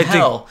think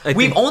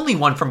we've only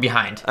won from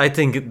behind. I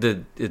think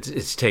that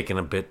it's taken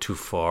a bit too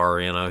far.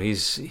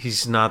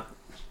 He's not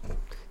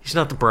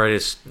the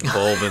brightest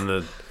bulb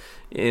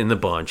in the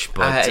bunch,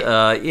 but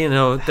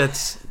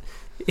that's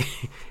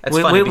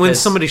when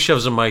somebody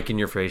shoves a mic in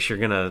your face, you're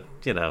gonna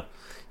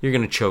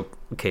choke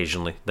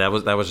occasionally. That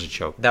was a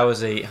choke. That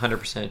was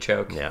 100% a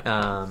choke.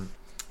 Yeah.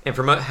 And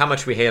from how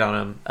much we hate on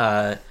him,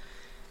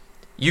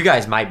 you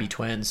guys might be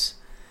twins.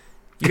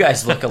 You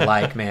guys look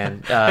alike,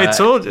 man. I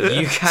told you.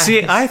 You guys,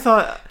 see, I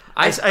thought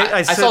I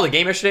saw the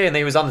game yesterday, and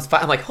he was on this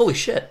fight. I'm like, holy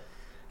shit,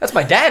 that's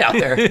my dad out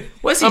there.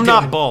 What's he I'm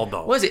doing? not bald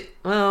though. Was it?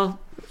 Well,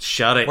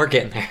 shut it. We're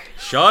getting there.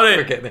 Shut it.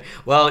 We're getting there.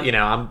 Well,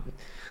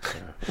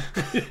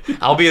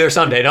 I'll be there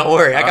someday. Don't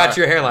worry. I got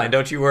your hairline.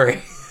 Don't you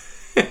worry.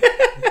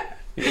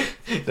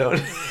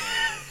 Don't.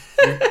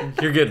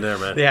 You're getting there,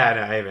 man. Yeah, I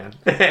know. Hey, man.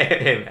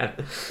 Hey, man.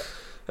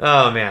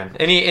 Oh man.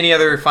 Any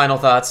other final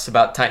thoughts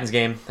about Titans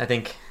game? I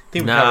think we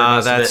covered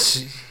most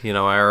of it.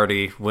 I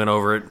already went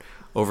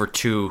over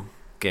 2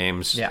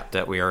 games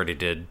that we already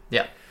did.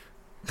 Yeah.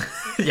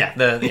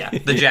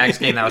 The Jags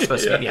game that was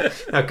supposed to be. Yeah.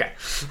 Okay.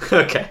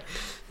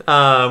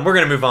 We're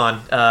gonna move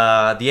on.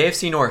 The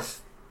AFC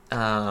North.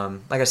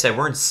 Like I said,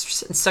 we're in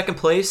second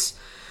place.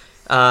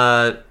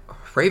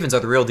 Ravens are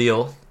the real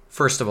deal.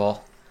 First of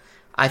all,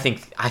 I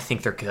think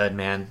they're good,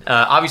 man.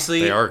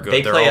 Obviously, they are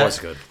good. They're always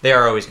good. They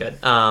are always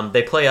good.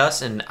 They play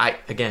us, and I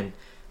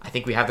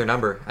think we have their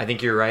number. I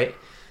think you're right.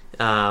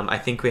 I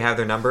think we have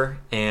their number,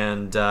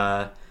 and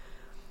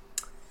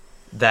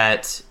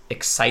that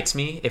excites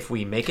me if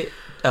we make it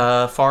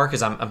far,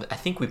 because I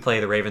think we play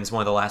the Ravens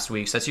one of the last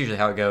weeks. That's usually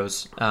how it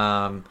goes.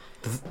 I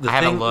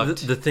haven't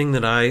looked. The thing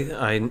that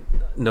I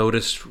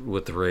noticed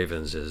with the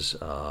Ravens is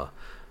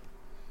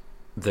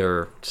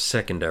their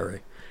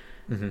secondary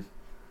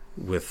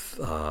with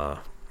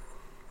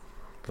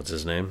what's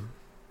his name?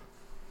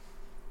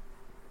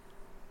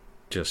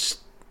 Just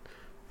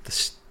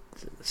the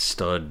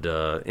stud.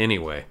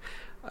 Anyway,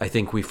 I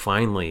think we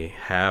finally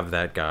have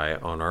that guy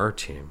on our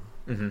team,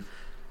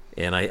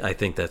 and I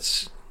think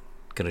that's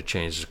going to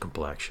change the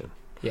complexion.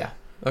 Yeah.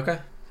 Okay.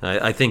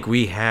 I think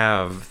we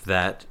have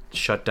that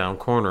shutdown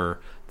corner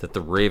that the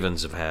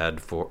Ravens have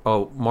had for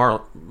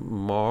Mar.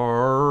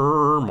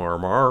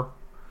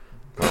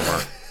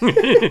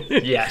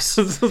 Yes,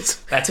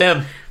 that's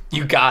him.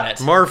 You got it.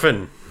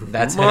 Marfin.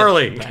 That's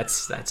Marley. Him.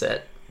 That's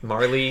it.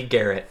 Marley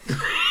Garrett.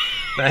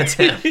 That's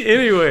him.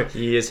 Anyway,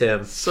 he is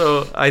him.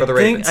 So I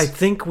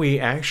think we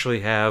actually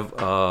have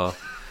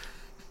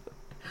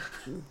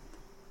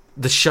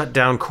the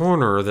shutdown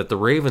corner that the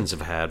Ravens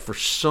have had for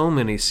so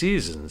many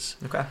seasons.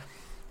 Okay.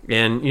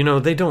 And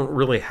they don't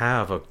really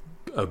have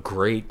a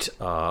great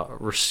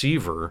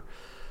receiver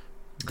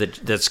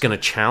that's going to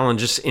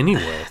challenge us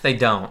anyway. They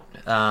don't.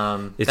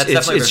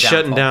 It's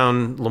shutting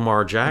down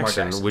Lamar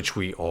Jackson, which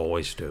we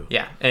always do.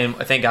 Yeah, and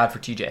thank God for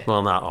TJ.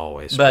 Well, not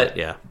always, but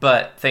yeah.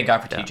 But thank God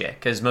for TJ,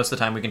 because most of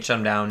the time we can shut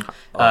him down.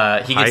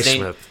 He gets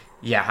Highsmith.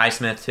 Yeah,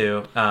 Highsmith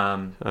too.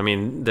 I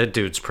mean, that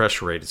dude's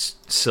pressure rate is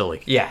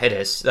silly. Yeah, it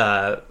is.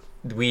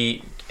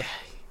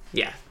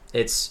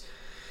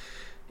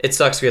 It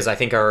sucks because I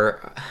think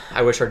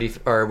I wish our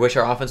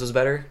offense was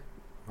better.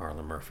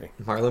 Marlon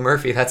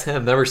Murphy, that's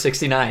him. Number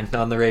 69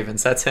 on the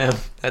Ravens. That's him.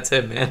 That's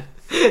him, man.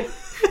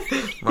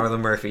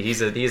 Marlon Murphy.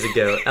 He's a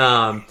goat.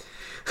 All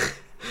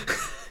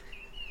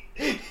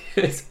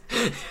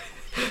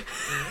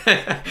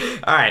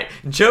right,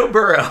 Joe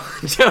Burrow.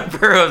 Joe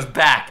Burrow's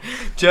back.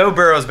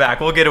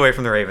 We'll get away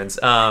from the Ravens.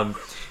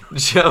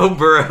 Joe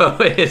Burrow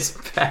is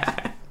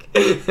back.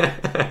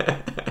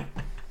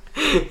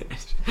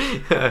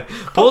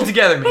 Pull it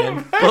together,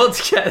 man. Pull it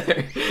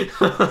together.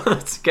 Pull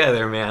it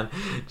together, man.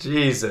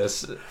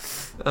 Jesus.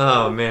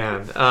 Oh,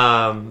 man.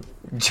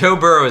 Joe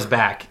Burrow is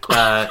back.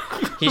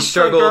 He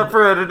struggled.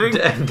 for editing.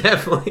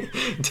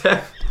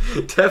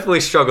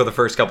 Definitely struggled the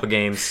first couple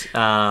games.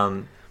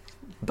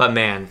 But,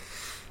 man,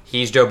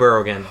 he's Joe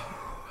Burrow again.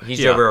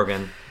 Joe Burrow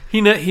again.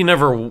 He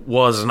never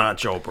was not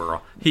Joe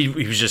Burrow. He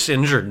was just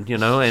injured,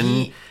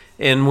 and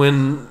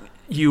when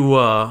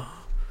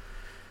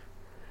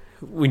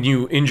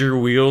you injure your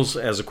wheels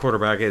as a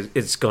quarterback,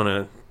 it's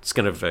gonna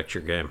affect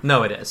your game.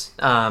 No, it is.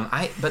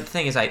 But the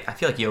thing is, I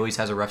feel like he always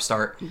has a rough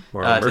start to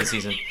the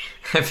season.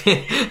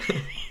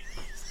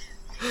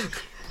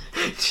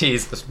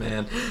 Jesus,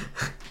 man.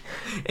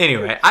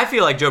 Anyway, I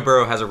feel like Joe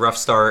Burrow has a rough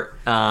start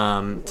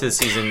to the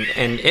season,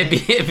 and it'd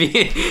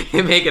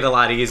make it a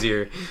lot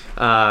easier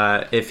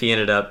if he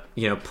ended up,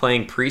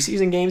 playing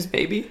preseason games,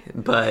 maybe.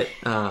 But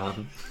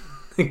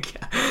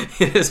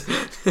this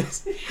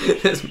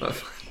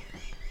motherfucker.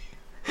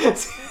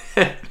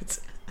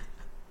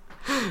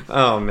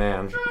 Oh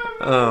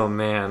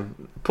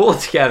man, pull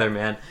it together,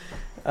 man.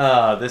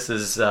 This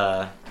is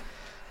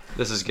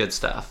good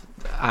stuff.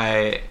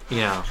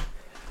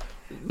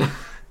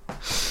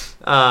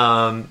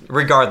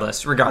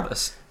 Regardless,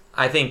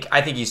 I think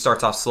he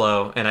starts off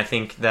slow, and I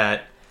think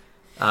that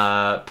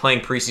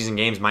playing preseason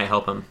games might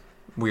help him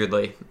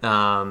weirdly.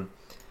 But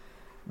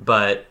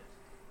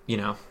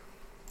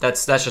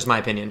that's just my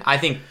opinion. I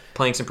think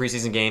playing some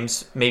preseason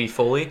games, maybe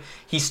fully,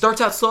 he starts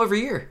out slow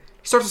every year.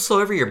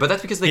 But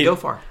that's because they go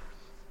far.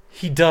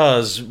 He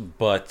does,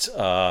 but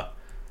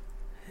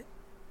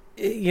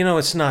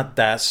it's not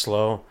that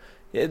slow.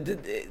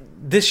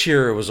 This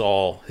year it was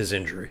all his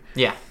injury.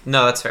 Yeah,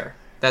 no, that's fair.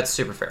 That's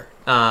super fair.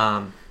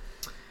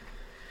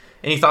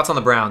 Any thoughts on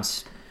the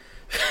Browns?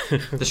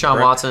 Deshaun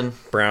Watson.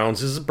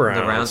 Browns is the Browns.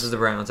 The Browns is the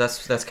Browns.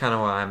 That's kind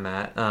of where I'm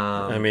at.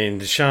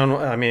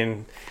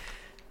 Deshaun.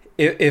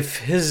 If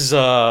his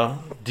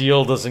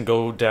deal doesn't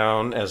go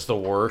down as the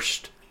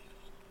worst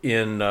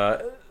in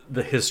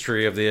the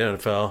history of the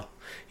NFL,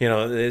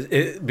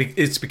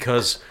 it's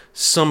because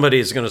somebody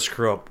is going to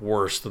screw up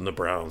worse than the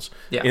Browns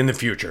in the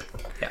future.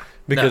 Yeah,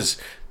 because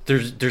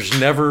there's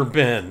never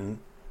been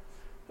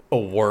a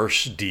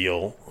worse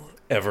deal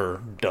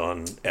ever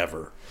done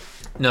ever.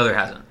 No, there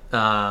hasn't.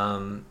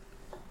 And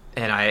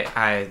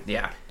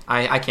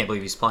I can't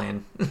believe he's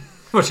playing,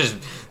 which is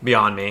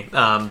beyond me.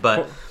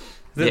 But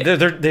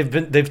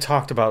they've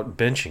talked about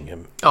benching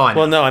him. Oh, I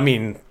know. Well, no, I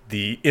mean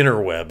the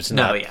interwebs.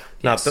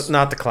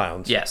 Not the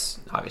clowns. Yes,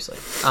 obviously.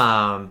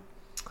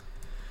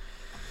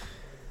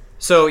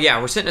 So yeah,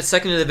 we're sitting at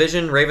second in the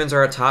division. Ravens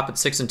are at top at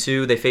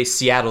 6-2. They face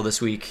Seattle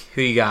this week.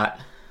 Who you got?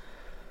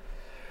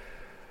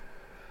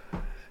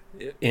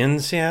 In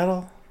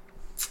Seattle?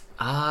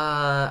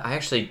 I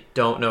actually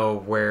don't know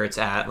where it's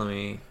at.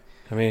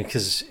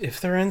 Because if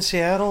they're in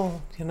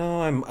Seattle,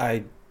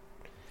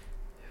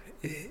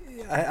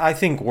 I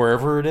think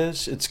wherever it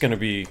is, it's gonna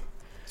be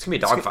a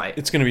dogfight.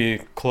 It's gonna be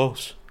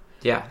close.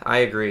 Yeah, I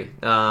agree.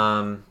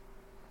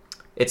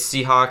 It's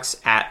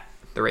Seahawks at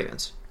the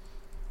Ravens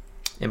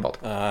in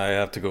Baltimore. I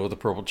have to go with the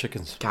Purple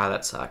Chickens. God,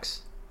 that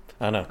sucks.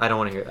 I know. I don't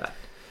want to hear that.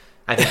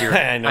 I think you're.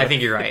 I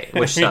think you're right,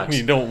 which sucks.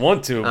 You don't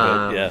want to,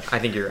 but yeah. I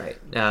think you're right.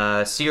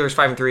 Steelers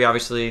 5-3.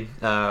 Obviously,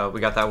 we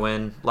got that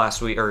win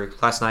last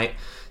night.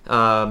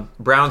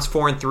 Browns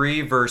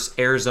 4-3 versus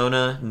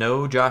Arizona.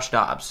 No Josh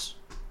Dobbs.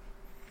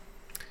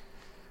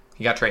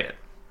 He got traded.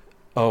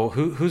 Oh,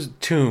 who's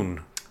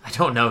Toon? I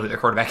don't know who their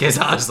quarterback is,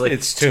 honestly.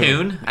 It's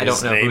Toon. I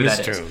don't know who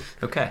that is. Toon.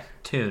 Okay,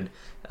 Toon.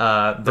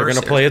 They're going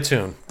to play a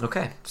Toon.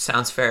 Okay,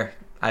 sounds fair.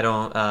 I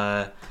don't...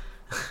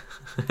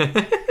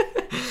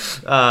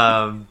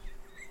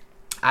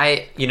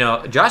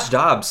 Josh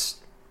Dobbs,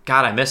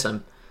 God, I miss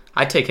him.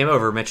 I'd take him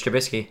over Mitch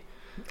Trubisky.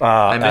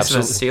 I miss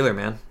him as a Steeler,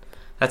 man.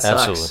 That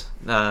sucks.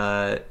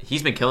 Absolutely.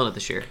 He's been killing it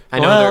this year. I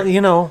know.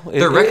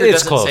 Their record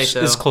it's doesn't close. say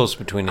so. It's close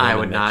between him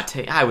and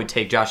Mitch. I would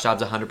take Josh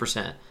Dobbs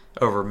 100%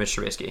 over Mitch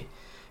Trubisky,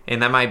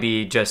 and that might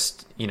be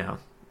just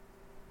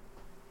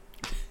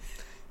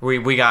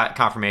we got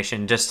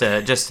confirmation just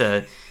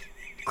to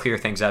clear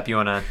things up. You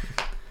want to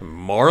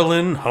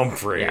Marlon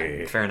Humphrey?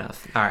 Yeah, fair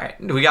enough. All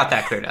right, we got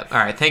that cleared up. All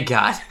right, thank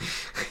God.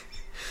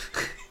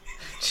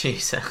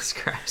 Jesus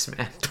Christ,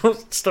 man!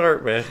 Don't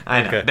start, man.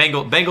 I know. Okay.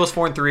 Bengals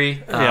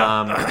 4-3.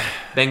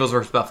 Bengals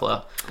versus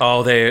Buffalo.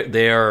 Oh,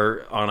 they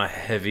are on a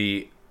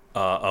heavy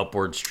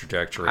upwards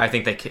trajectory. I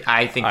think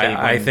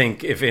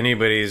if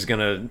anybody's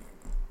gonna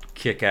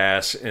kick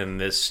ass in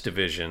this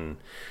division,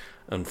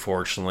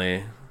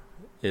 unfortunately,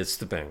 it's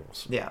the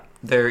Bengals. Yeah,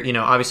 they're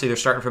obviously they're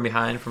starting from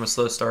behind from a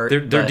slow start.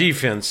 Their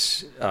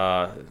defense,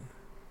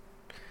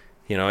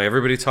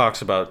 everybody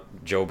talks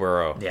about Joe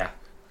Burrow. Yeah,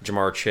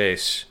 Jamar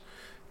Chase.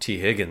 T.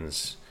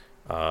 Higgins,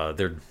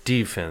 their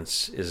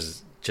defense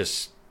is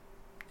just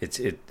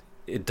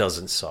it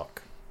doesn't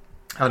suck.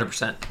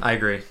 100%, I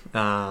agree.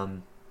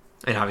 And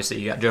obviously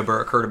you got Joe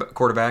Burrow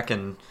quarterback,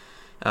 and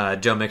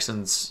Joe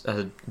Mixon's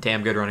a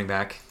damn good running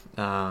back.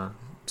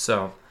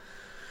 So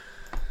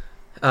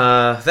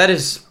That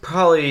is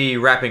probably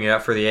wrapping it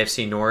up for the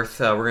AFC North.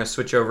 We're going to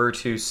switch over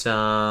to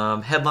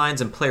some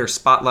headlines and player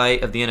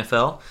spotlight of the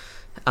NFL.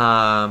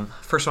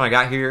 First one I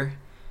got here.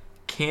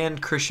 Can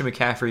Christian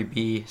McCaffrey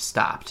be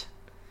stopped?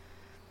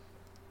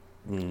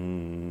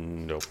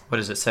 No. What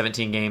is it,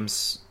 17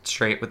 games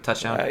straight with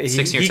touchdown? 16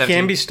 or 17? He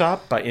can be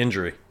stopped by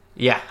injury.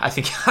 Yeah, I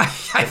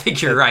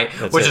think you're right,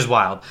 which is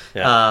wild.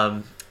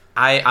 Yeah.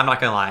 I'm not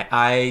going to lie.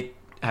 I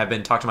have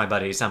been talking to my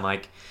buddies. I'm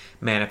like,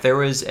 man, if there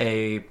was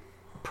a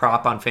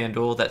prop on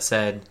FanDuel that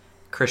said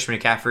Christian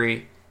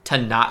McCaffrey to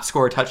not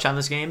score a touchdown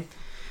this game,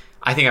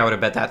 I think I would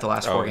have bet that the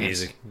last 4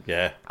 games. Easy.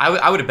 Yeah.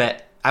 I would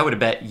have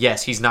bet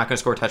yes, he's not going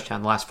to score a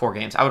touchdown the last 4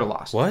 games. I would have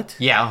lost. What?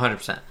 Yeah,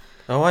 100%.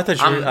 Oh, I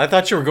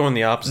thought you were going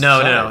the opposite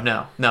no, side.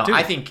 No. Dude.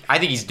 I think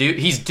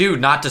he's due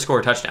not to score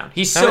a touchdown.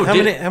 He's how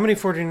many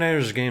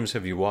 49ers games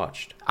have you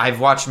watched? I've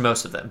watched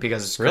most of them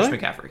because it's Christian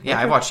McCaffrey.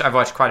 Yeah, okay. I've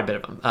watched quite a bit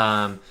of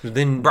them.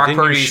 Then Brock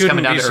Purdy's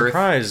coming down to earth.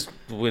 Surprised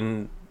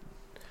when.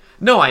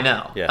 No, I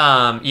know.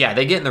 Yeah.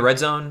 They get in the red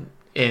zone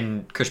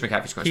and Christian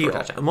McCaffrey's going to score a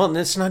touchdown. Well,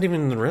 it's not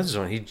even in the red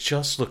zone. He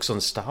just looks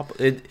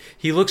unstoppable.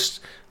 He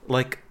looks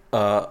like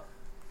an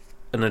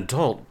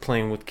adult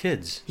playing with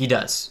kids. He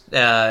does.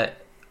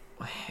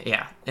 He's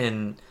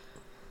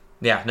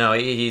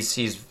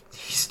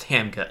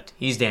damn good.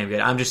 He's damn good.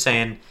 I'm just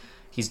saying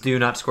he's due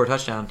not to score a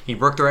touchdown. He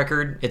broke the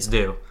record. It's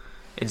due.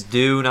 It's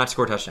due not to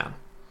score a touchdown.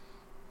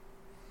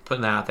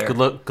 Putting that out there.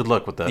 Good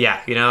luck with that.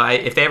 Yeah,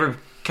 if they ever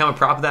come a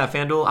prop of that at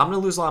FanDuel, I'm going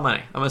to lose a lot of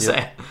money. I'm going to say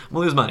I'm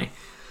going to lose money.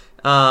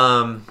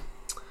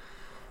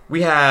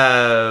 We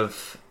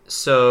have,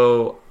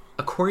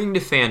 according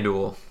to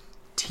FanDuel,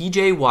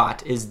 TJ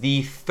Watt is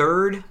the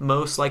 3rd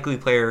most likely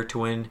player to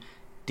win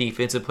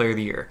Defensive Player of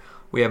the Year.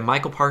 We have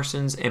Michael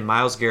Parsons and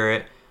Myles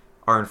Garrett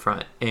are in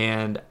front,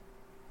 and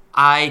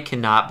I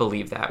cannot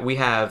believe that. We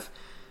have,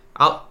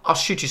 I'll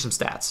shoot you some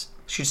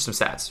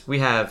stats. We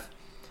have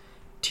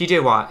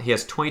TJ Watt. He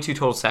has 22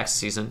 total sacks this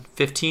season,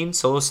 15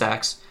 solo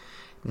sacks,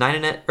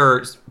 15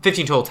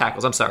 total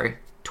tackles.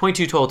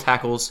 22 total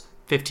tackles,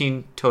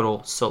 15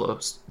 total solo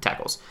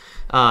tackles,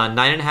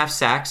 9.5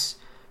 sacks,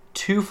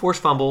 2 forced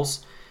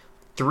fumbles,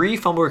 3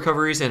 fumble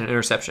recoveries, and an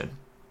interception.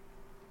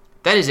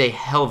 That is a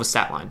hell of a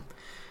stat line.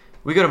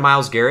 We go to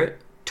Myles Garrett,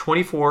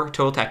 24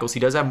 total tackles. He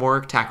does have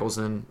more tackles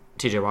than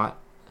TJ Watt.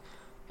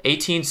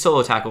 18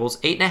 solo tackles,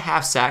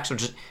 8.5 sacks,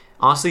 which is,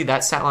 honestly,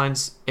 that stat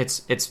line's,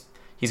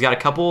 he's got a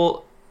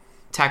couple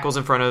tackles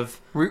in front of...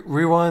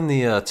 Rewind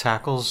the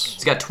tackles.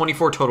 He's got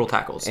 24 total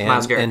tackles,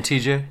 Myles Garrett. And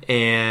TJ?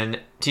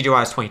 And TJ Watt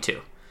has 22.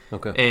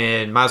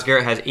 Okay. And Myles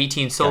Garrett has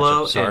 18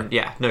 solo. Gotcha. Sorry. And,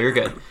 you're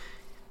good.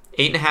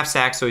 8.5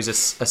 sacks, so he's a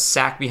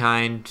sack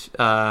behind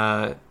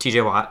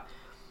TJ Watt.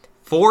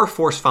 4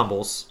 forced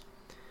fumbles.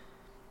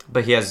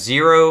 But he has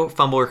 0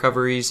 fumble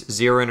recoveries,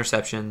 0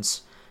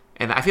 interceptions,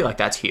 and I feel like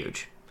that's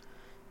huge.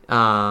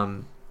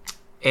 And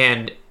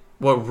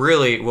what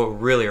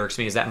really irks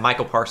me is that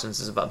Michael Parsons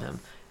is above him,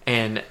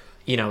 and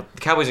the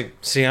Cowboys are.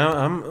 See,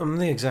 I'm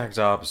the exact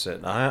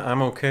opposite.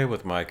 I'm okay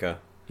with Micah.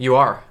 You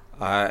are.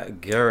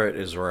 Garrett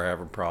is where I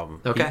have a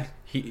problem. Okay.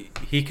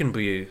 He can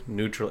be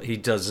neutral. He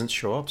doesn't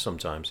show up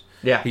sometimes.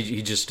 Yeah.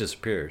 He just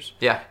disappears.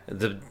 Yeah.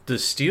 The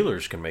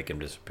Steelers can make him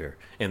disappear,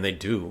 and they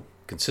do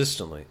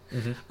consistently.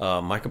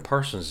 Mm-hmm. Micah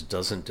Parsons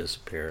doesn't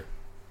disappear.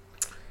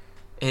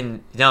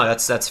 And no,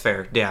 that's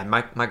fair. Yeah,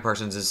 Mike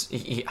Parsons is.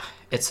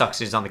 It sucks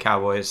he's on the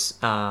Cowboys,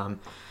 and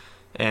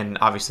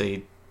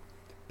obviously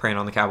preying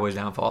on the Cowboys'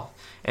 downfall.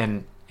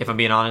 And if I'm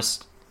being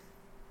honest,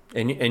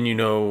 and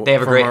they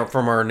have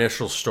from our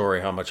initial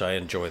story how much I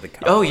enjoy the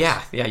Cowboys. Oh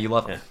yeah, you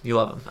love them. Yeah. You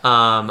love them.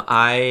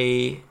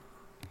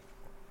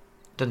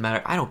 Doesn't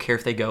matter. I don't care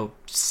if they go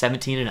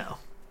 17-0.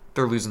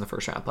 They're losing the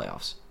first round of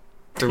playoffs.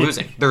 They're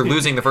losing. They're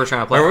losing the first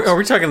round of playoffs. Are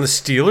we talking the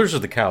Steelers or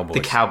the Cowboys?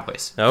 The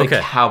Cowboys. Okay.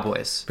 The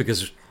Cowboys.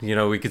 Because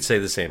we could say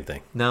the same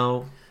thing.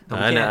 No.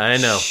 I know. I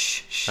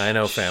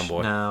know,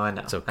 fanboy. No, I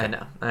know. It's okay. I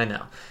know.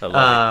 I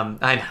love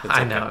it.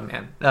 I know,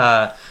 man.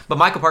 But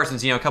Michael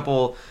Parsons, a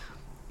couple.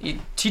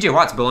 TJ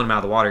Watt's blowing him out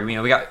of the water.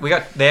 We got.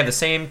 They have the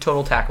same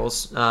total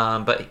tackles,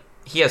 but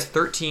he has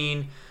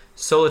 13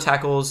 solo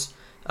tackles,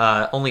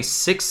 only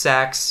 6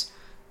 sacks,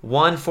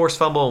 1 forced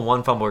fumble, and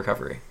 1 fumble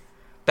recovery.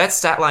 That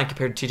stat line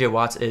compared to TJ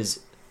Watt's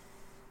is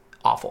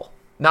awful.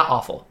 Not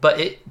awful, but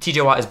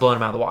TJ Watt is blowing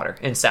him out of the water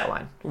in stat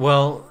line.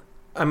 Well,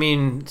 I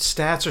mean,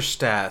 stats are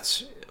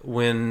stats.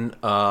 When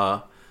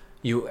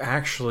you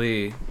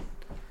actually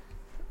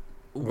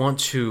want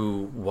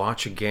to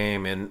watch a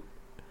game and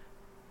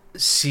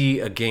see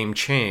a game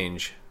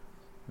change,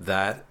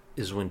 that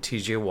is when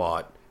TJ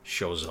Watt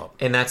shows up.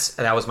 And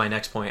that was my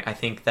next point. I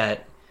think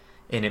that,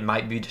 and it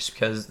might be just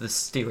because the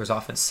Steelers'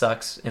 offense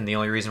sucks, and the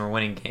only reason we're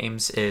winning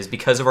games is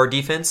because of our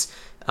defense.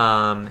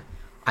 I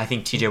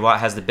think TJ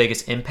Watt has the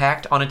biggest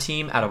impact on a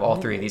team out of all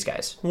 3 of these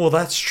guys. Well,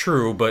 that's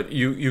true, but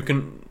you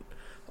can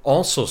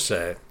also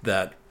say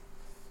that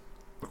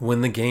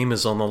when the game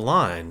is on the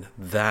line,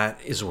 that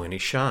is when he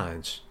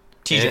shines.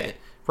 TJ.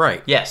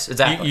 Right. Yes,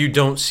 exactly. You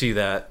don't see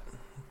that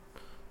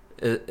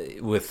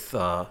with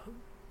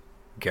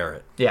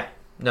Garrett. Yeah.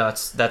 No,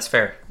 that's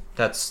fair.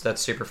 That's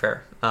super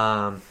fair.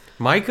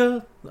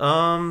 Micah,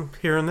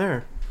 here and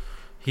there,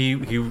 he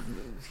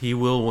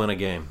will win a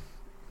game.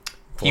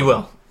 He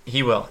will.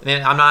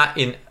 And I'm not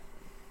in.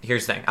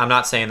 Here's the thing. I'm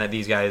not saying that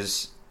these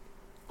guys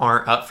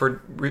aren't up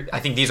for. I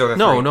think these are the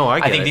three. No,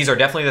 I think these are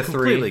definitely the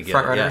Completely three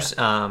front runners.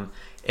 Yeah.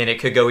 And it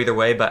could go either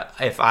way. But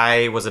if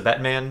I was a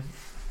bet man,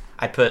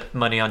 I'd put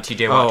money on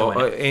TJ Watt to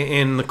win it.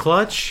 In the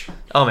clutch.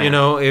 Oh man. You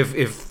know,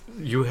 if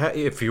you had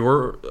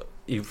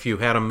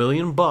 $1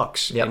 million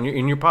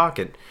in your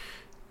pocket,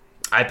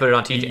 I'd put it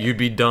on TJ. You'd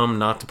be dumb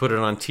not to put it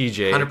on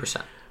TJ.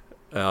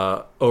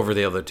 100%. Over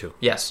the other two.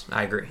 Yes,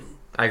 I agree.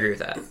 I agree with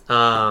that.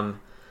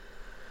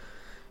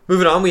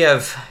 Moving on, we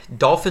have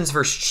Dolphins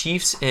versus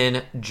Chiefs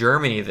in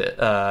Germany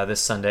this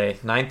Sunday,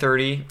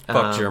 9:30.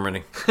 Fuck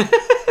Germany.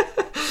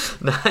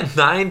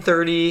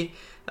 9:30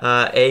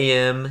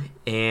 a.m.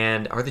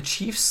 And are the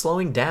Chiefs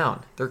slowing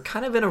down? They're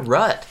kind of in a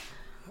rut.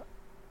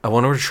 I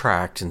want to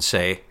retract and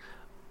say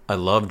I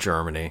love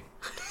Germany.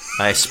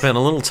 I spent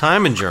a little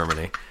time in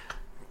Germany,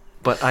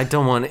 but I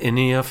don't want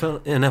any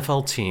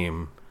NFL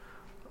team.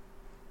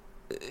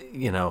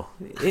 You know,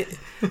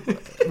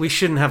 we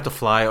shouldn't have to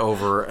fly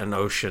over an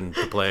ocean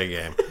to play a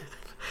game.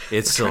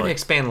 It's trying to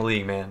expand the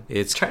league, man.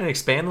 It's trying to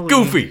expand the league.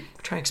 Goofy.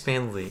 We're trying to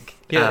expand the league.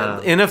 Yeah,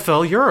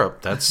 NFL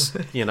Europe. That's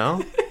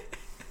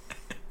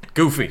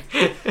goofy.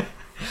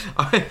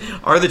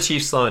 Are the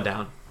Chiefs slowing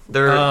down?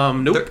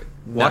 Nope.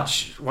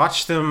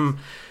 Watch them.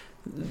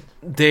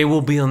 They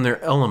will be on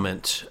their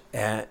element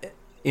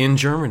in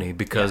Germany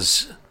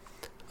because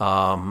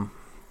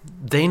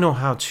they know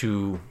how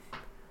to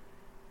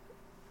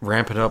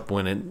ramp it up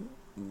when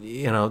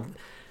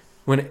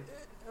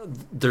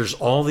there's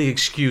all the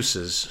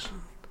excuses.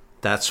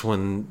 That's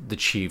when the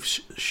Chiefs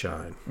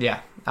shine.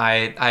 Yeah,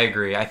 I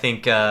agree. I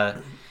think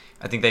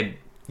they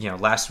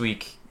last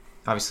week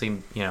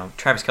obviously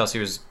Travis Kelce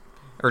was,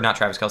 or not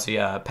Travis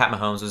Kelce, Pat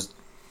Mahomes was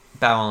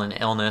battling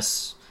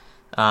illness.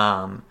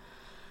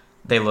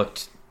 They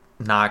looked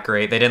not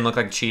great. They didn't look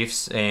like the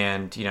Chiefs,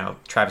 and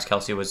Travis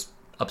Kelce was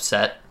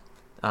upset.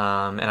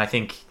 And I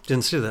think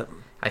didn't see that.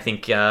 I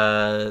think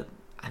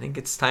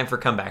it's time for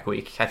comeback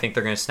week. I think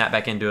they're going to snap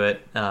back into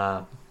it.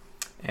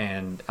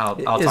 And I'll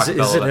talk about that.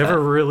 Is it ever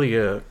really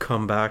a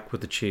comeback with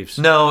the Chiefs?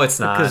 No,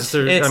 it's not. Because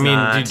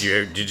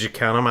did you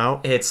count them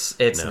out? It's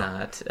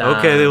not.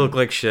 Okay, they look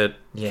like shit.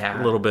 Yeah,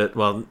 a little bit.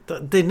 Well,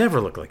 they never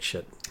look like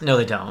shit. No,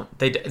 they don't.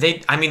 They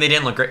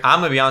didn't look great. I'm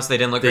gonna be honest. They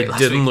didn't look great last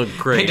week. They didn't look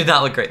great. They did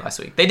not look great last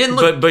week. They didn't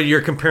look. But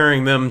you're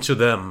comparing them to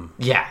them.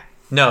 Yeah.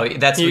 No,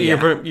 that's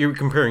you're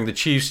comparing the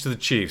Chiefs to the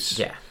Chiefs.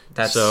 Yeah,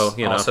 that's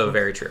also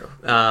very true.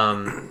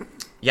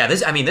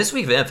 This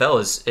week of the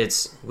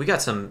NFL we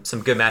got some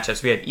good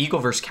matchups. We had Eagle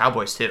versus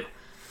Cowboys too.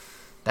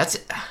 That's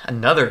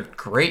another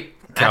great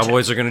matchup.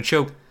 Cowboys are going to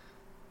choke.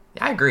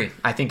 Yeah, I agree.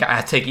 I think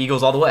I take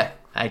Eagles all the way.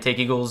 I take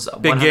Eagles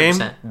 100%. Big game?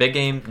 Big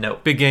game? No.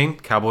 Big game?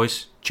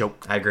 Cowboys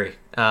choke. I agree.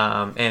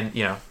 And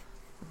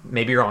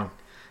maybe wrong.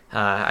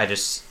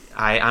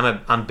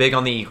 I'm big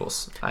on the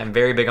Eagles. I'm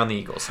very big on the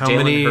Eagles. How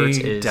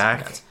many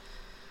Dak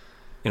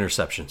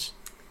interceptions?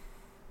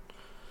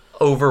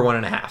 Over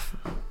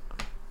 1.5.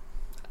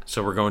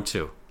 So we're going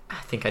 2. I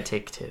think I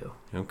take 2.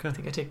 Okay. I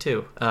think I take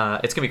 2.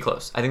 It's going to be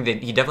close. I think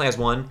that he definitely has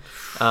 1.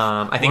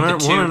 I think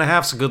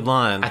 1.5's a good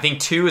line. I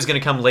think 2 is going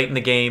to come late in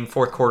the game.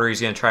 Fourth quarter,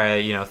 he's going to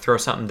try throw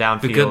something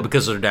downfield.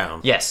 Because they're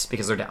down. Yes,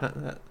 because they're down.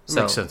 That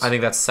so makes sense. I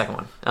think that's the second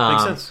one.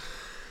 Makes sense.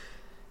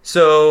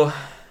 So,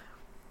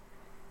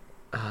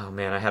 oh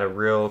man, I had a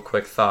real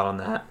quick thought on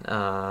that.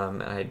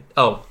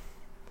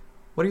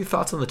 What are your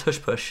thoughts on the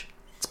tush push?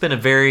 It's been a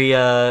very,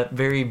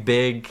 very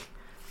big,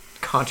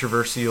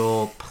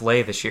 controversial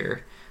play this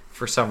year.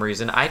 For some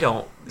reason, I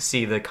don't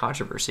see the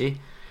controversy.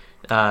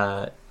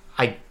 I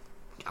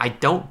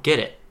don't get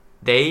it.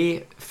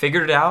 They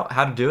figured it out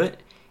how to do it,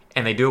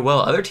 and they do it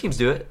well. Other teams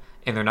do it,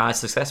 and they're not as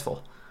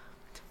successful.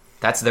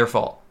 That's their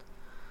fault.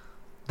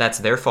 That's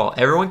their fault.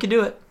 Everyone can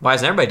do it. Why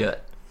doesn't everybody do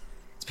it?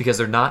 It's because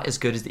they're not as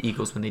good as the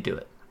Eagles when they do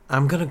it.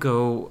 I'm gonna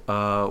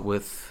go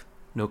with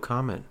no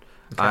comment.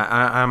 Okay.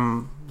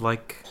 I'm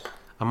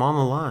on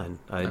the line.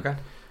 Okay.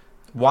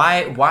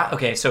 Why?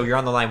 Okay, so you're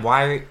on the line.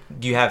 Why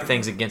do you have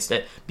things against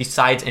it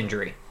besides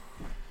injury?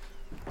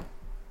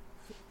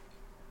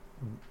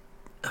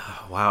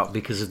 Wow,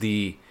 because of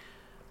the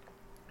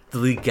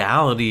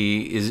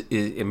legality is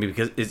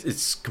because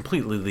it's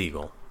completely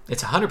legal.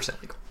 It's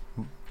 100% legal.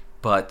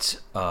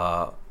 But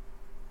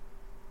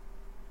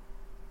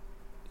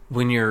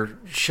when you're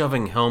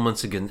shoving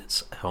helmets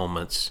against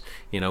helmets,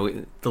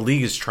 the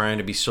league is trying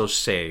to be so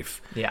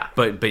safe. Yeah.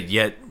 But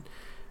yet,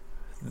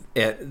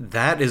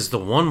 that is the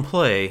one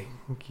play,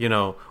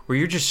 where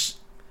you're just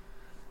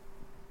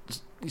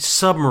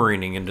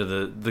submarining into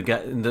the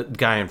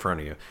guy in front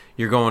of you.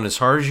 You're going as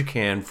hard as you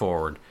can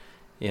forward.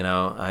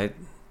 I'm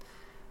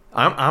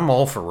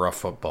all for rough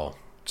football,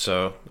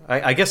 so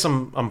I guess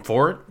I'm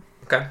for it.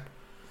 Okay.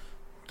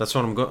 That's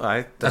what I'm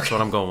going. That's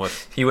what I'm going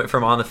with. He went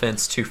from on the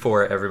fence to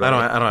for everybody.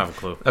 I don't have a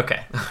clue.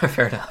 Okay,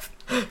 fair enough.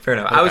 Okay.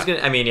 I was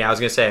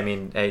gonna say.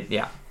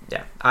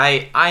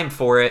 I'm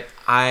for it.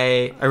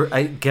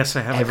 I guess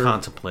I haven't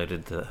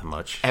contemplated that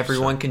much.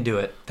 Everyone can do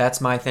it.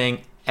 That's my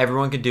thing.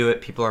 Everyone can do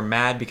it. People are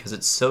mad because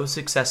it's so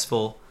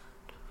successful.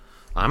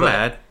 I'm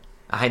mad.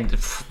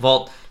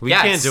 We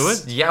can't do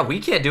it. Yeah, we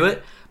can't do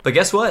it. But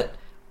guess what?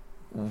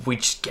 We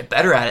just get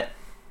better at it.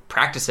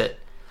 Practice it.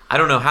 I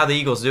don't know how the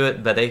Eagles do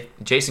it, but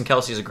Jason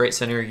Kelce is a great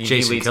center.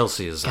 Jason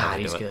Kelce is God,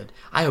 he's good.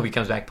 I hope he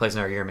comes back and plays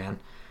another year, man.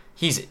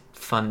 He's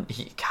fun.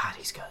 God,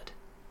 he's good.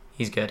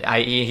 He's good.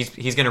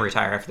 He's going to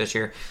retire after this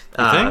year.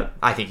 You think?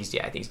 I think he's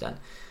done. I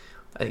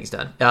think he's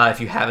done.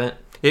 If you haven't,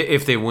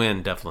 if they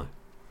win, definitely.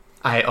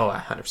 I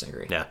 100%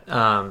 agree. Yeah.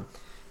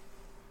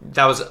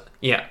 That was a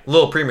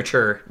little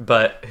premature,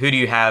 but who do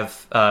you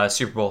have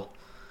Super Bowl?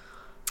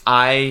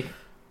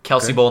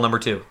 Kelsey Bowl number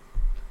 2.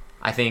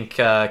 I think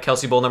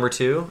Kelsey Bowl number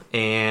 2,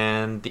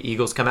 and the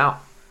Eagles come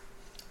out.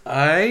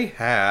 I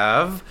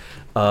have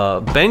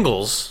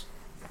Bengals.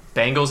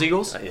 Bengals,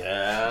 Eagles?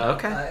 Yeah.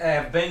 Okay. I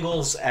have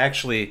Bengals,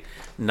 actually,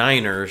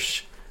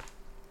 Niners,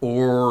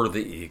 or the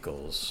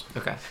Eagles.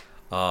 Okay.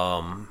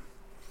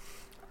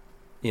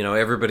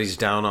 Everybody's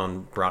down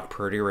on Brock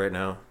Purdy right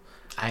now.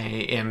 I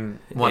am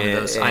one of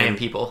those. I am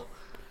people.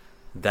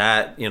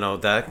 That's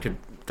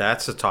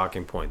a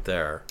talking point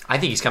there. I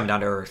think he's coming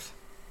down to earth.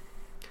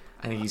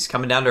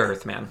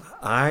 Man.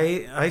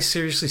 I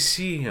seriously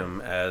see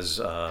him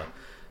as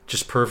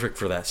just perfect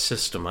for that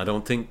system. I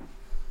don't think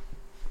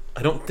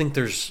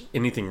there's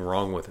anything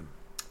wrong with him.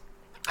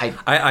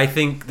 I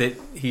think that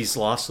he's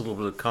lost a little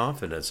bit of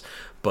confidence,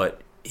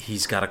 but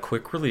he's got a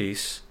quick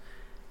release,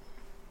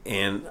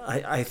 and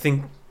I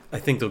think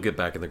they'll get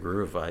back in the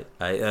groove.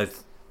 I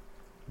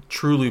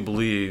truly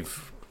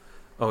believe,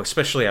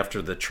 especially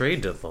after the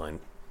trade deadline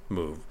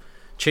move,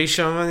 Chase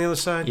Young on the other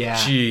side. Yeah,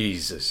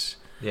 Jesus.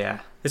 Yeah,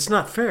 it's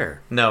not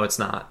fair. No, it's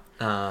not.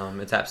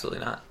 It's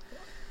absolutely not.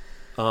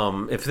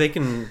 If they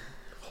can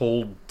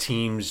hold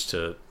teams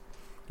to,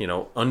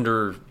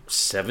 under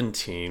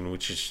 17,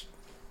 which is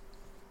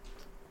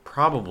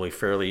probably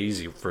fairly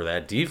easy for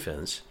that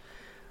defense.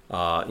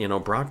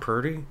 Brock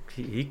Purdy,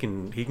 he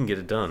can get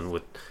it done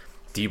with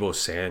Deebo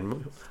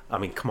Samuel. I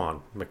mean, come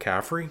on,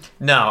 McCaffrey.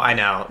 No, I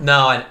know.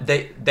 No,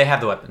 they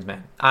have the weapons,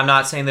 man. I'm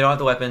not saying they don't have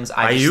the weapons.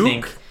 I just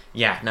think.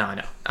 Yeah, no, I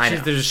know. I know.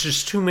 There's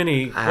just too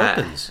many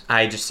weapons.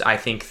 I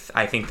think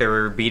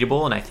they're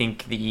beatable, and I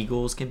think the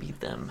Eagles can beat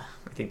them.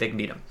 I think they can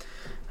beat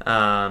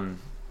them.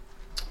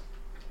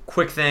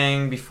 Quick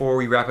thing before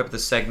we wrap up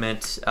this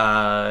segment.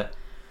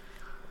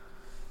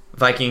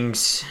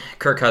 Vikings,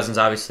 Kirk Cousins,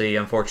 obviously,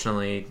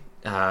 unfortunately,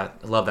 I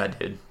love that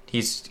dude.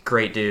 He's a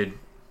great dude.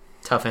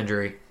 Tough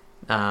injury.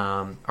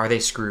 Are they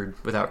screwed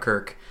without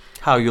Kirk?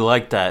 How you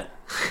like that?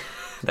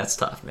 That's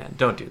tough, man.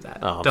 Don't do that.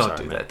 Oh, Don't sorry,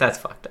 do man. that. That's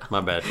fucked up.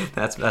 My bad.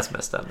 That's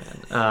messed up,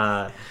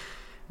 man.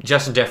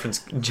 Justin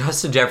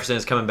Jefferson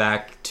is coming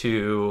back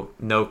to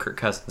no Kirk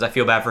Cousins. I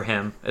feel bad for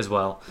him as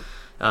well.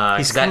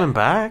 He's coming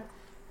back?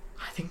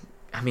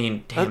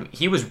 Damn,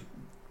 he was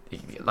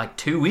like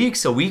 2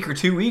 weeks, a week or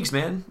 2 weeks,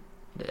 man.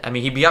 I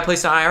mean, he got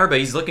placed on IR, but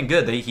he's looking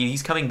good.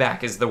 He's coming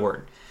back is the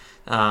word.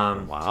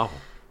 Wow.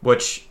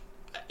 Which,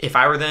 if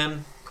I were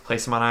them,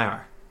 place him on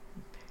IR.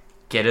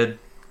 Get a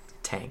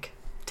tank.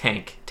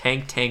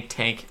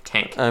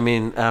 I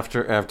mean,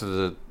 after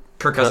the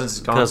Kirk Cousins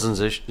is gone.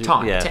 Cousins issue,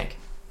 tank.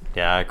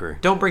 Yeah, I agree.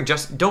 Don't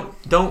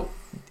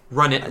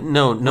run it.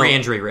 No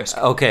re-injury risk.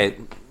 Okay,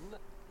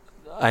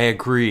 I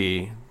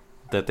agree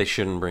that they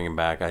shouldn't bring him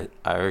back. I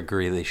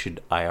agree they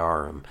should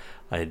IR him.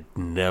 I'd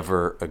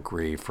never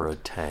agree for a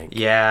tank.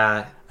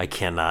 Yeah, I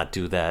cannot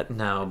do that.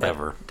 No, but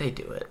ever. They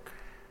do it.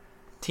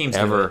 Teams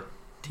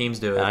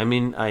do it. I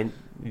mean,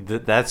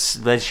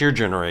 that's your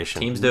generation.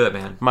 Teams do it,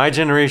 man. My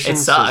generation, it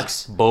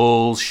sucks.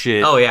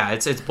 Bullshit. Oh yeah,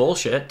 it's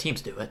bullshit.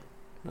 Teams do it.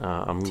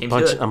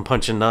 I'm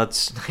punching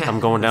nuts. I'm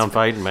going down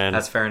fighting, man.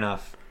 That's fair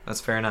enough.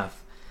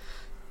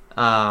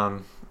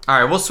 All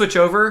right, we'll switch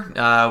over.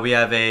 We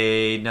have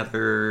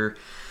another,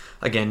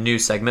 again, new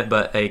segment,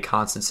 but a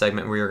constant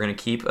segment we are going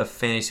to keep, a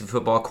fantasy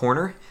football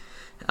corner.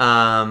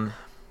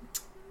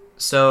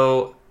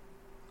 So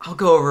I'll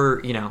go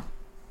over,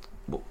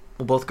 we'll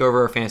both go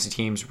over our fantasy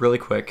teams really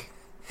quick.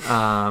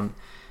 I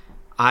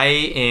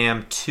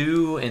am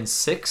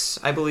 2-6,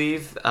 I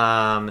believe.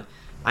 I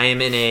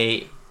am in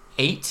a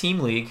 8-team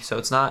league, so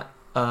it's not.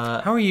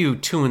 How are you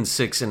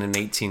 2-6 in an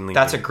 18 league?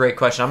 That's a great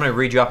question. I'm going to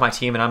read you off my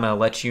team, and I'm going to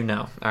let you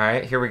know. All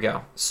right, here we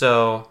go.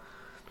 So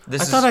I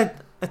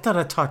thought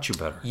I taught you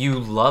better. You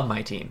love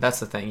my team. That's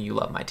the thing. You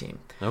love my team.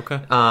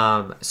 Okay.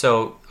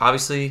 So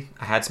obviously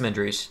I had some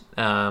injuries.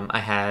 I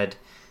had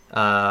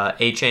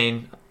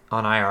A-Chain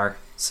on IR.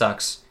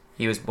 Sucks.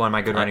 He was one of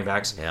my good running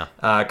backs. Yeah.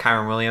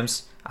 Kyron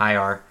Williams,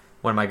 IR,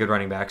 one of my good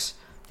running backs.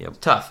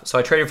 Yep. Tough. So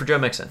I traded for Joe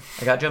Mixon.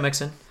 I got Joe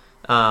Mixon.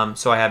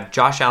 So I have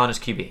Josh Allen as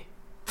QB.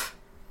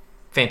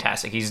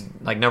 Fantastic. He's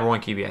like number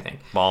one QB, I think.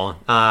 Ballin'.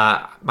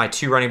 My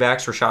two running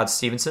backs, Rashad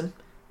Stevenson,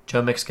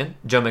 Joe Mixon.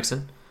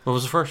 What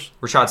was the first?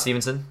 Rashad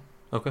Stevenson.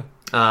 Okay.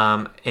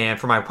 And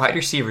for my wide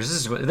receivers,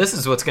 this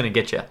is what's going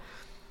to get you.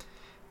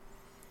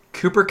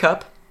 Cooper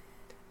Kupp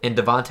and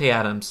Devontae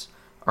Adams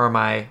are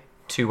my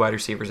two wide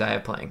receivers I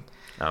have playing.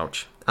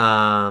 Ouch.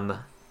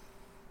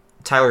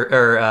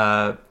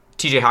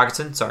 T.J.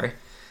 Hawkinson,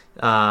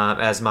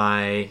 as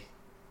my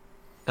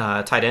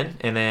tight end.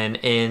 And then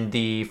in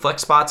the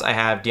flex spots, I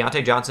have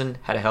Deontay Johnson.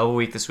 Had a hell of a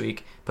week this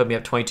week. Put me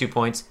up 22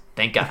 points.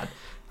 Thank God.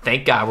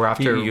 Thank God we're off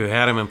to... You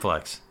had him in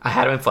flex. I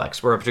had him in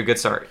flex. We're up to a good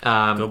start.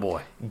 Good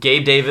boy.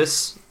 Gabe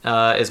Davis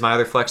is my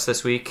other flex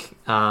this week.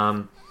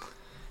 And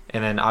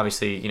then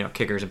obviously,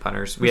 kickers and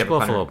punters. We have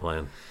Buffalo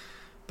playing.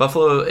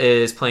 Buffalo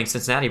is playing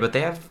Cincinnati, but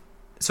they have...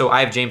 So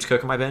I have James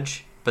Cook on my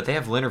bench, but they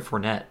have Leonard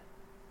Fournette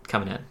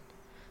coming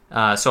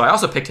in. So I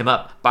also picked him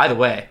up. By the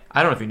way,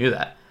 I don't know if you knew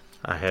that.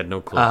 I had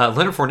no clue.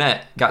 Leonard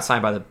Fournette got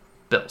signed by the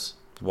Bills.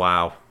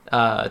 Wow.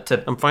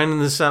 I'm finding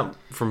this out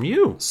from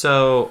you.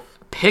 So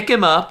pick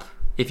him up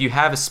if you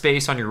have a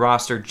space on your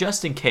roster,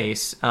 just in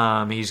case. He's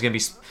going to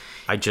be...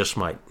 I just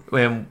might.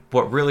 And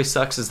what really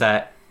sucks is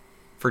that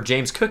for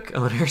James Cook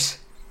owners,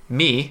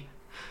 me,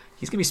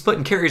 he's going to be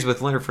splitting carries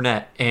with Leonard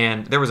Fournette.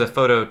 And there was a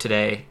photo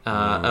today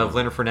of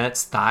Leonard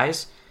Fournette's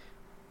thighs.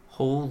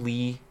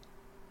 Holy...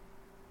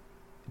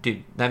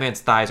 Dude, that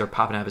man's thighs are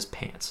popping out of his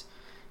pants.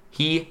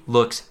 He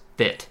looks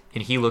fit,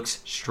 and he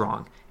looks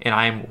strong, and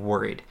I am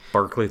worried.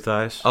 Barkley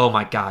thighs? Oh,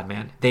 my God,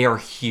 man. They are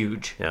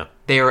huge. Yeah.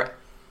 They are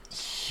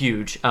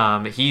huge.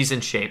 He's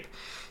in shape.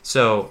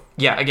 So,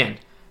 yeah, again,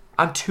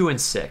 I'm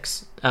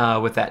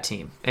 2-6 with that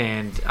team,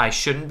 and I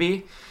shouldn't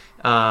be.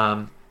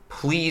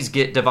 Please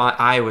get Devon.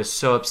 I was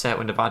so upset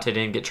when Devontae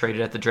didn't get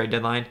traded at the trade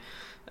deadline.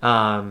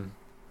 That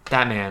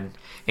man.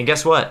 And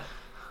guess what?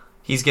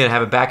 He's going to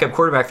have a backup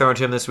quarterback thrown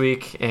to him this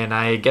week,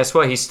 and guess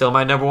what? He's still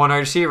my number one wide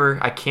receiver.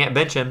 I can't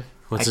bench him.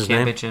 What's his name? I can't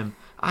name? bench him.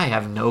 I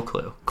have no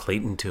clue.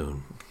 Clayton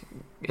Tune.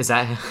 Is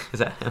that him?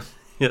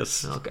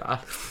 Yes. Oh, God.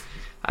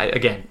 I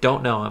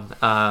don't know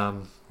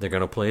him. They're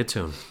going to play a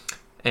tune.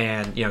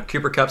 And,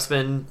 Cooper Kupp's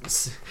been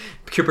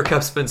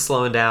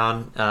slowing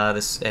down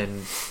this,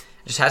 and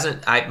just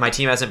hasn't. My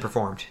team hasn't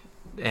performed,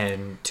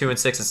 and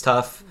 2-6 is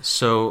tough.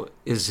 So,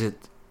 is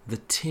it the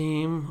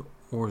team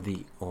or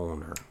the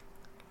owner?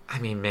 I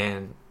mean,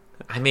 man,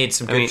 I made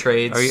some good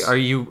trades. Are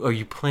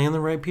you playing the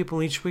right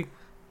people each week?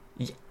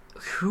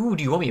 Who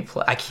do you want me to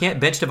play? I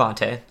can't bench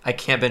Devontae. I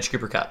can't bench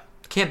Cooper Kupp.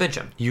 Can't bench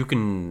him. You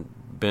can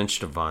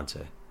bench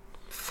Devontae.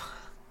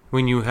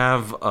 When you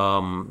have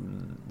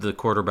the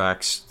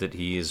quarterbacks that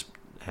he has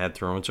had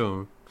thrown to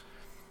him,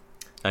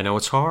 I know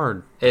it's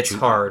hard. It's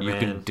hard, man. You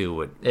can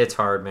do it. It's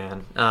hard,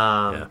 man.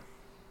 Yeah.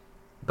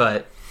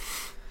 But...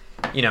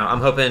 I'm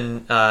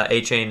hoping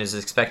A-Chain is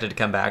expected to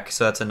come back,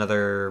 so that's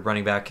another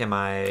running back in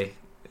my...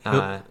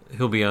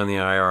 He'll be on the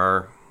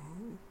IR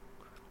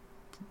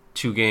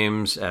 2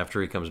 games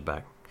after he comes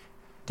back.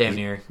 Damn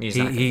near. He's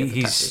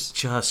good,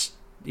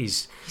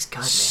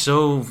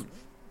 so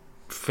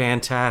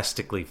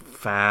fantastically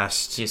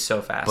fast. He's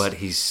so fast. But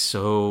he's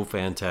so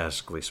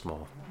fantastically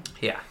small.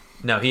 Yeah.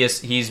 No,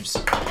 he's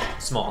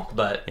small,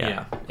 but,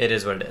 it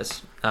is what it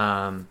is.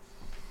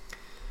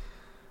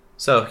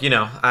 So,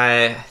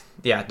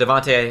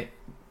 Devontae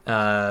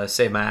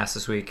saved my ass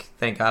this week.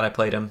 Thank God I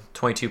played him.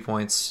 22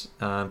 points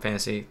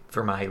fantasy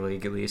for my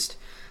league, at least.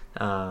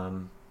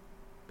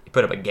 He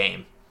put up a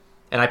game.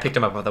 And I picked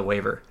him up on the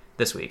waiver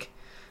this week.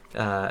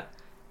 What?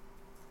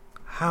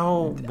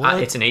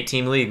 It's an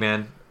 8-team league,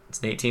 man. It's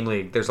an 8-team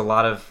league. There's a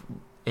lot of...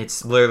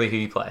 It's literally who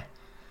you play.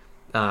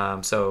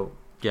 So...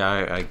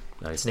 Yeah,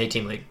 It's an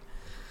 8-team league.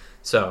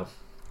 So,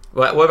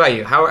 what about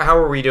you? How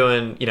are we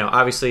doing?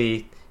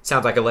 Obviously...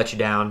 Sounds like I let you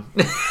down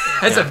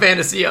as a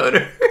fantasy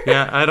owner.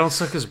 Yeah, I don't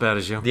suck as bad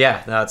as you.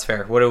 Yeah, no, that's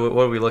fair. What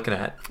are we looking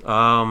at?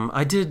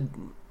 I did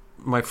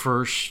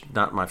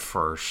not my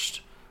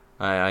first.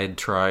 I had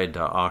tried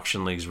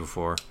auction leagues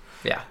before.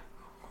 Yeah.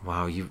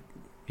 Wow, you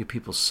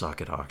people suck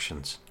at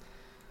auctions.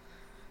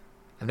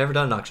 I've never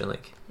done an auction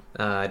league.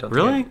 I don't.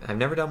 Really? I've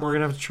never done one. We're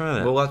gonna have to try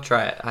that. We'll have to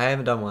try it. I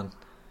haven't done one.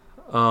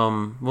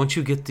 Once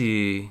you get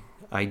the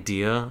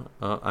idea,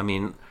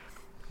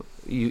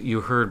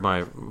 you heard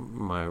my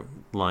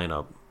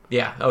lineup.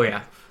 Yeah. Oh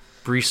yeah.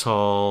 Breece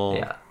Hall.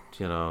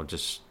 Yeah.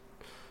 Just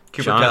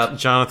Cooper Kupp.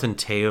 Jonathan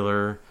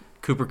Taylor,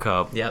 Cooper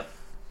Kupp. Yep.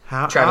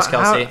 Travis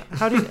Kelce.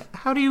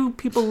 How do you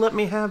people let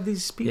me have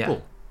these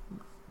people? Yeah.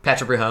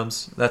 Patrick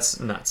Mahomes. That's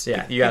nuts.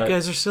 Yeah. You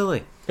guys are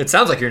silly. It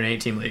sounds like you're in an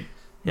 8-team league.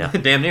 Yeah.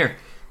 Damn near.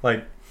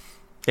 Like.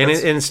 And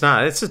it's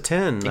not. It's a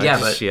 10.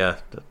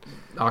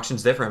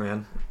 Auction's different,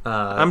 man.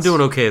 I'm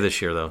doing okay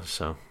this year, though,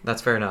 so.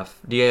 That's fair enough.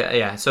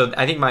 Yeah. So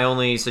I think my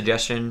only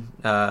suggestion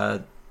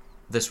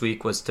this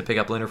week was to pick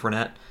up Leonard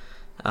Fournette.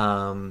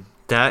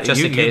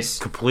 Just in case.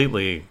 You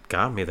completely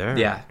got me there.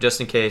 Yeah,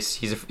 just in case.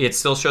 It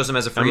still shows him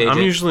as a free agent.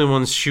 I'm usually the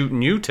one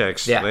shooting you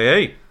texts. Yeah. Like,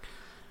 hey,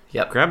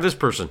 yep. Grab this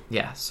person.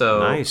 Yeah, so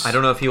nice. I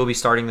don't know if he will be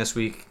starting this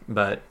week,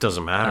 but...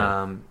 Doesn't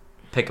matter.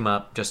 Pick him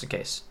up just in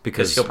case.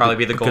 Because he'll probably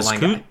be the goal line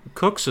guy.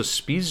 Cook's a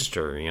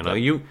speedster,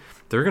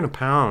 They're going to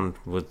pound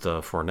with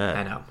Fournette.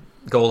 I know.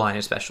 Goal line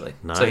especially.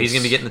 Nice. So he's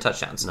going to be getting the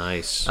touchdowns.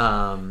 Nice.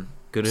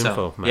 Good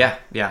info, man.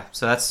 Yeah.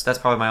 So that's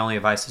probably my only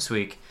advice this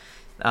week.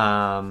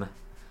 And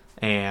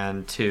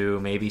to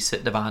maybe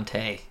sit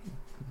Devontae.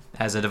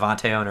 As a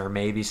Devontae owner,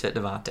 maybe sit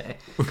Devontae.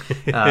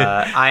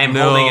 I am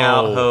holding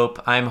out hope.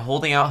 I'm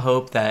holding out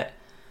hope that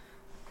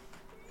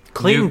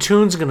Clayton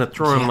Tune's going to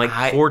throw him like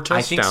 4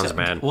 I think touchdowns, so.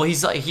 man. Well,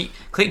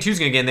 Clayton Tune's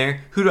going to get in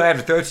there. Who do I have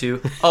to throw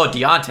to? Oh,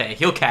 Deontay.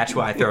 He'll catch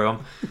while I throw him.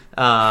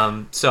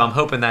 So I'm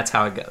hoping that's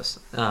how it goes.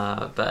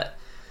 But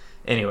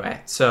anyway,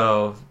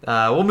 so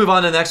we'll move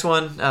on to the next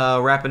one,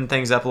 wrapping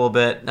things up a little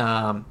bit.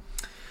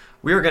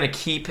 We are going to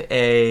keep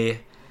a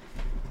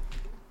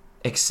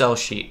Excel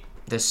sheet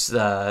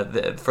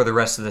for the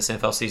rest of this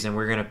NFL season.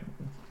 We're going to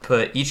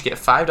each get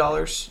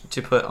 $5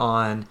 to put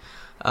on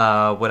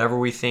whatever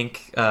we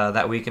think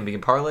that week can be a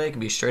parlay, it can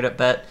be a straight up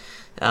bet,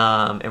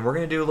 and we're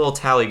gonna do a little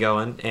tally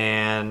going,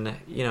 and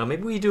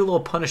maybe we do a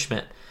little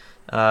punishment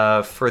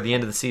for the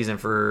end of the season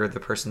for the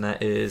person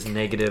that is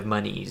negative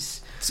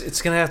monies.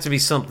 It's gonna have to be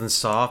something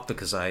soft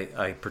because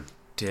I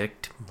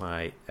predict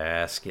my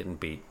ass getting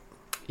beat.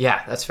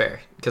 Yeah, that's fair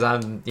because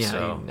I'm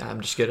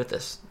just good at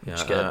this.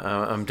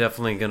 I'm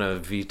definitely gonna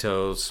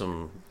veto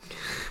some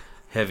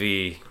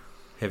heavy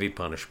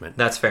punishment.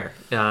 That's fair.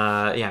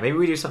 Maybe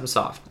we do something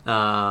soft.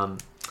 But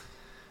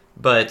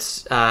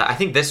I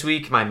think this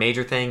week my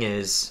major thing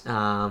is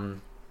I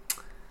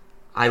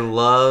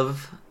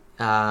love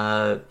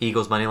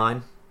Eagles money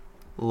line.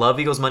 Love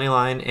Eagles money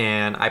line,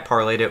 and I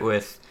parlayed it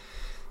with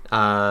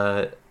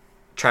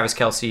Travis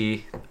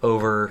Kelce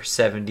over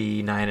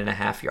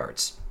 79.5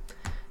 yards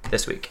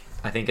this week.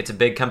 I think it's a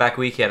big comeback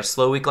week. He had a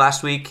slow week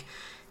last week.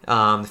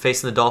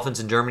 Facing the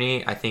Dolphins in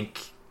Germany, I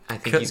think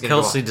he's going to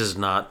Kelce does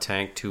not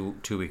tank two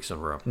weeks in a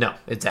row. No,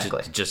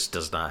 exactly. Just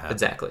does not happen.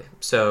 Exactly.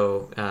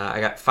 So I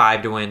got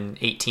 5 to win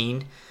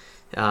 18.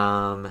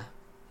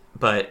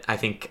 But I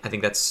think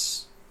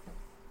that's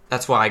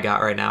why I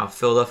got right now.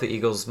 Philadelphia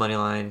Eagles money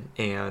line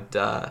and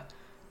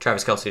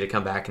Travis Kelce to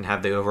come back and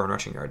have the over on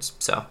rushing yards.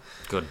 So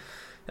good.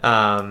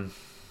 You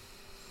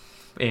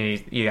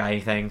got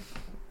anything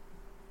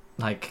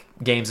like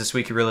games this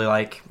week you really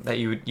like that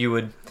you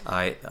would?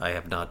 I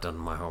have not done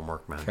my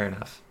homework, man. Fair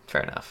enough.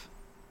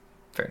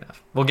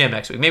 We'll get him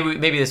next week.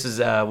 Maybe this is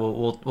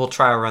we'll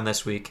try a run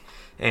this week,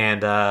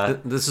 and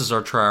this is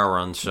our trial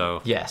run.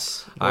 So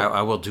yes,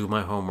 I will do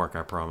my homework.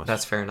 I promise.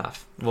 That's fair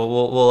enough.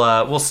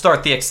 We'll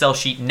start the Excel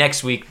sheet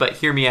next week, but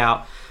hear me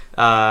out.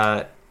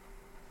 I'm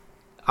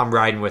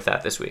riding with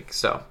that this week.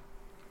 So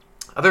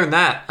other than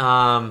that,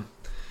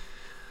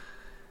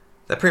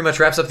 that pretty much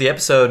wraps up the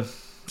episode.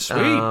 Sweet.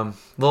 A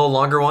little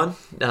longer one,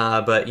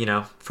 but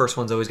first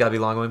one's always got to be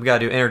a long one. We got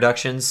to do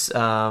introductions.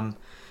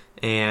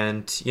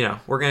 And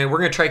we're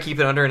gonna try to keep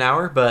it under an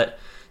hour,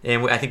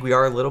 I think we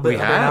are a little bit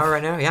under an hour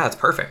right now. Yeah, it's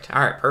perfect.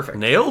 All right, perfect.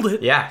 Nailed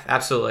it. Yeah,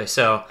 absolutely.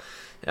 So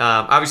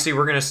obviously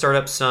we're gonna start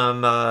up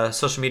some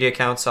social media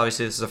accounts.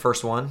 Obviously this is the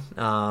first one,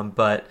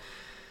 but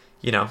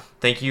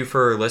thank you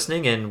for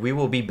listening, and we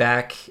will be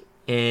back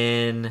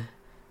in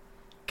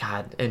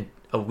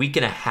a week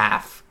and a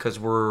half because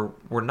we're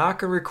not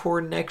gonna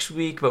record next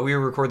week, but we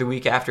will record the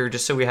week after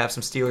just so we have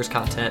some Steelers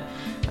content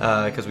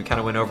because we kind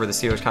of went over the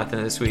Steelers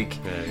content this week.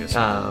 Yeah, I guess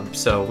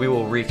so we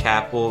will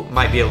recap.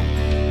 Might be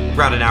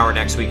around an hour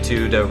next week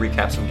too to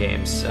recap some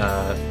games.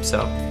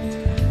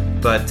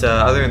 But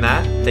other than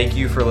that, thank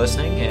you for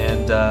listening,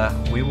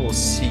 and we will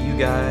see you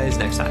guys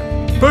next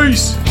time.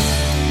 Peace.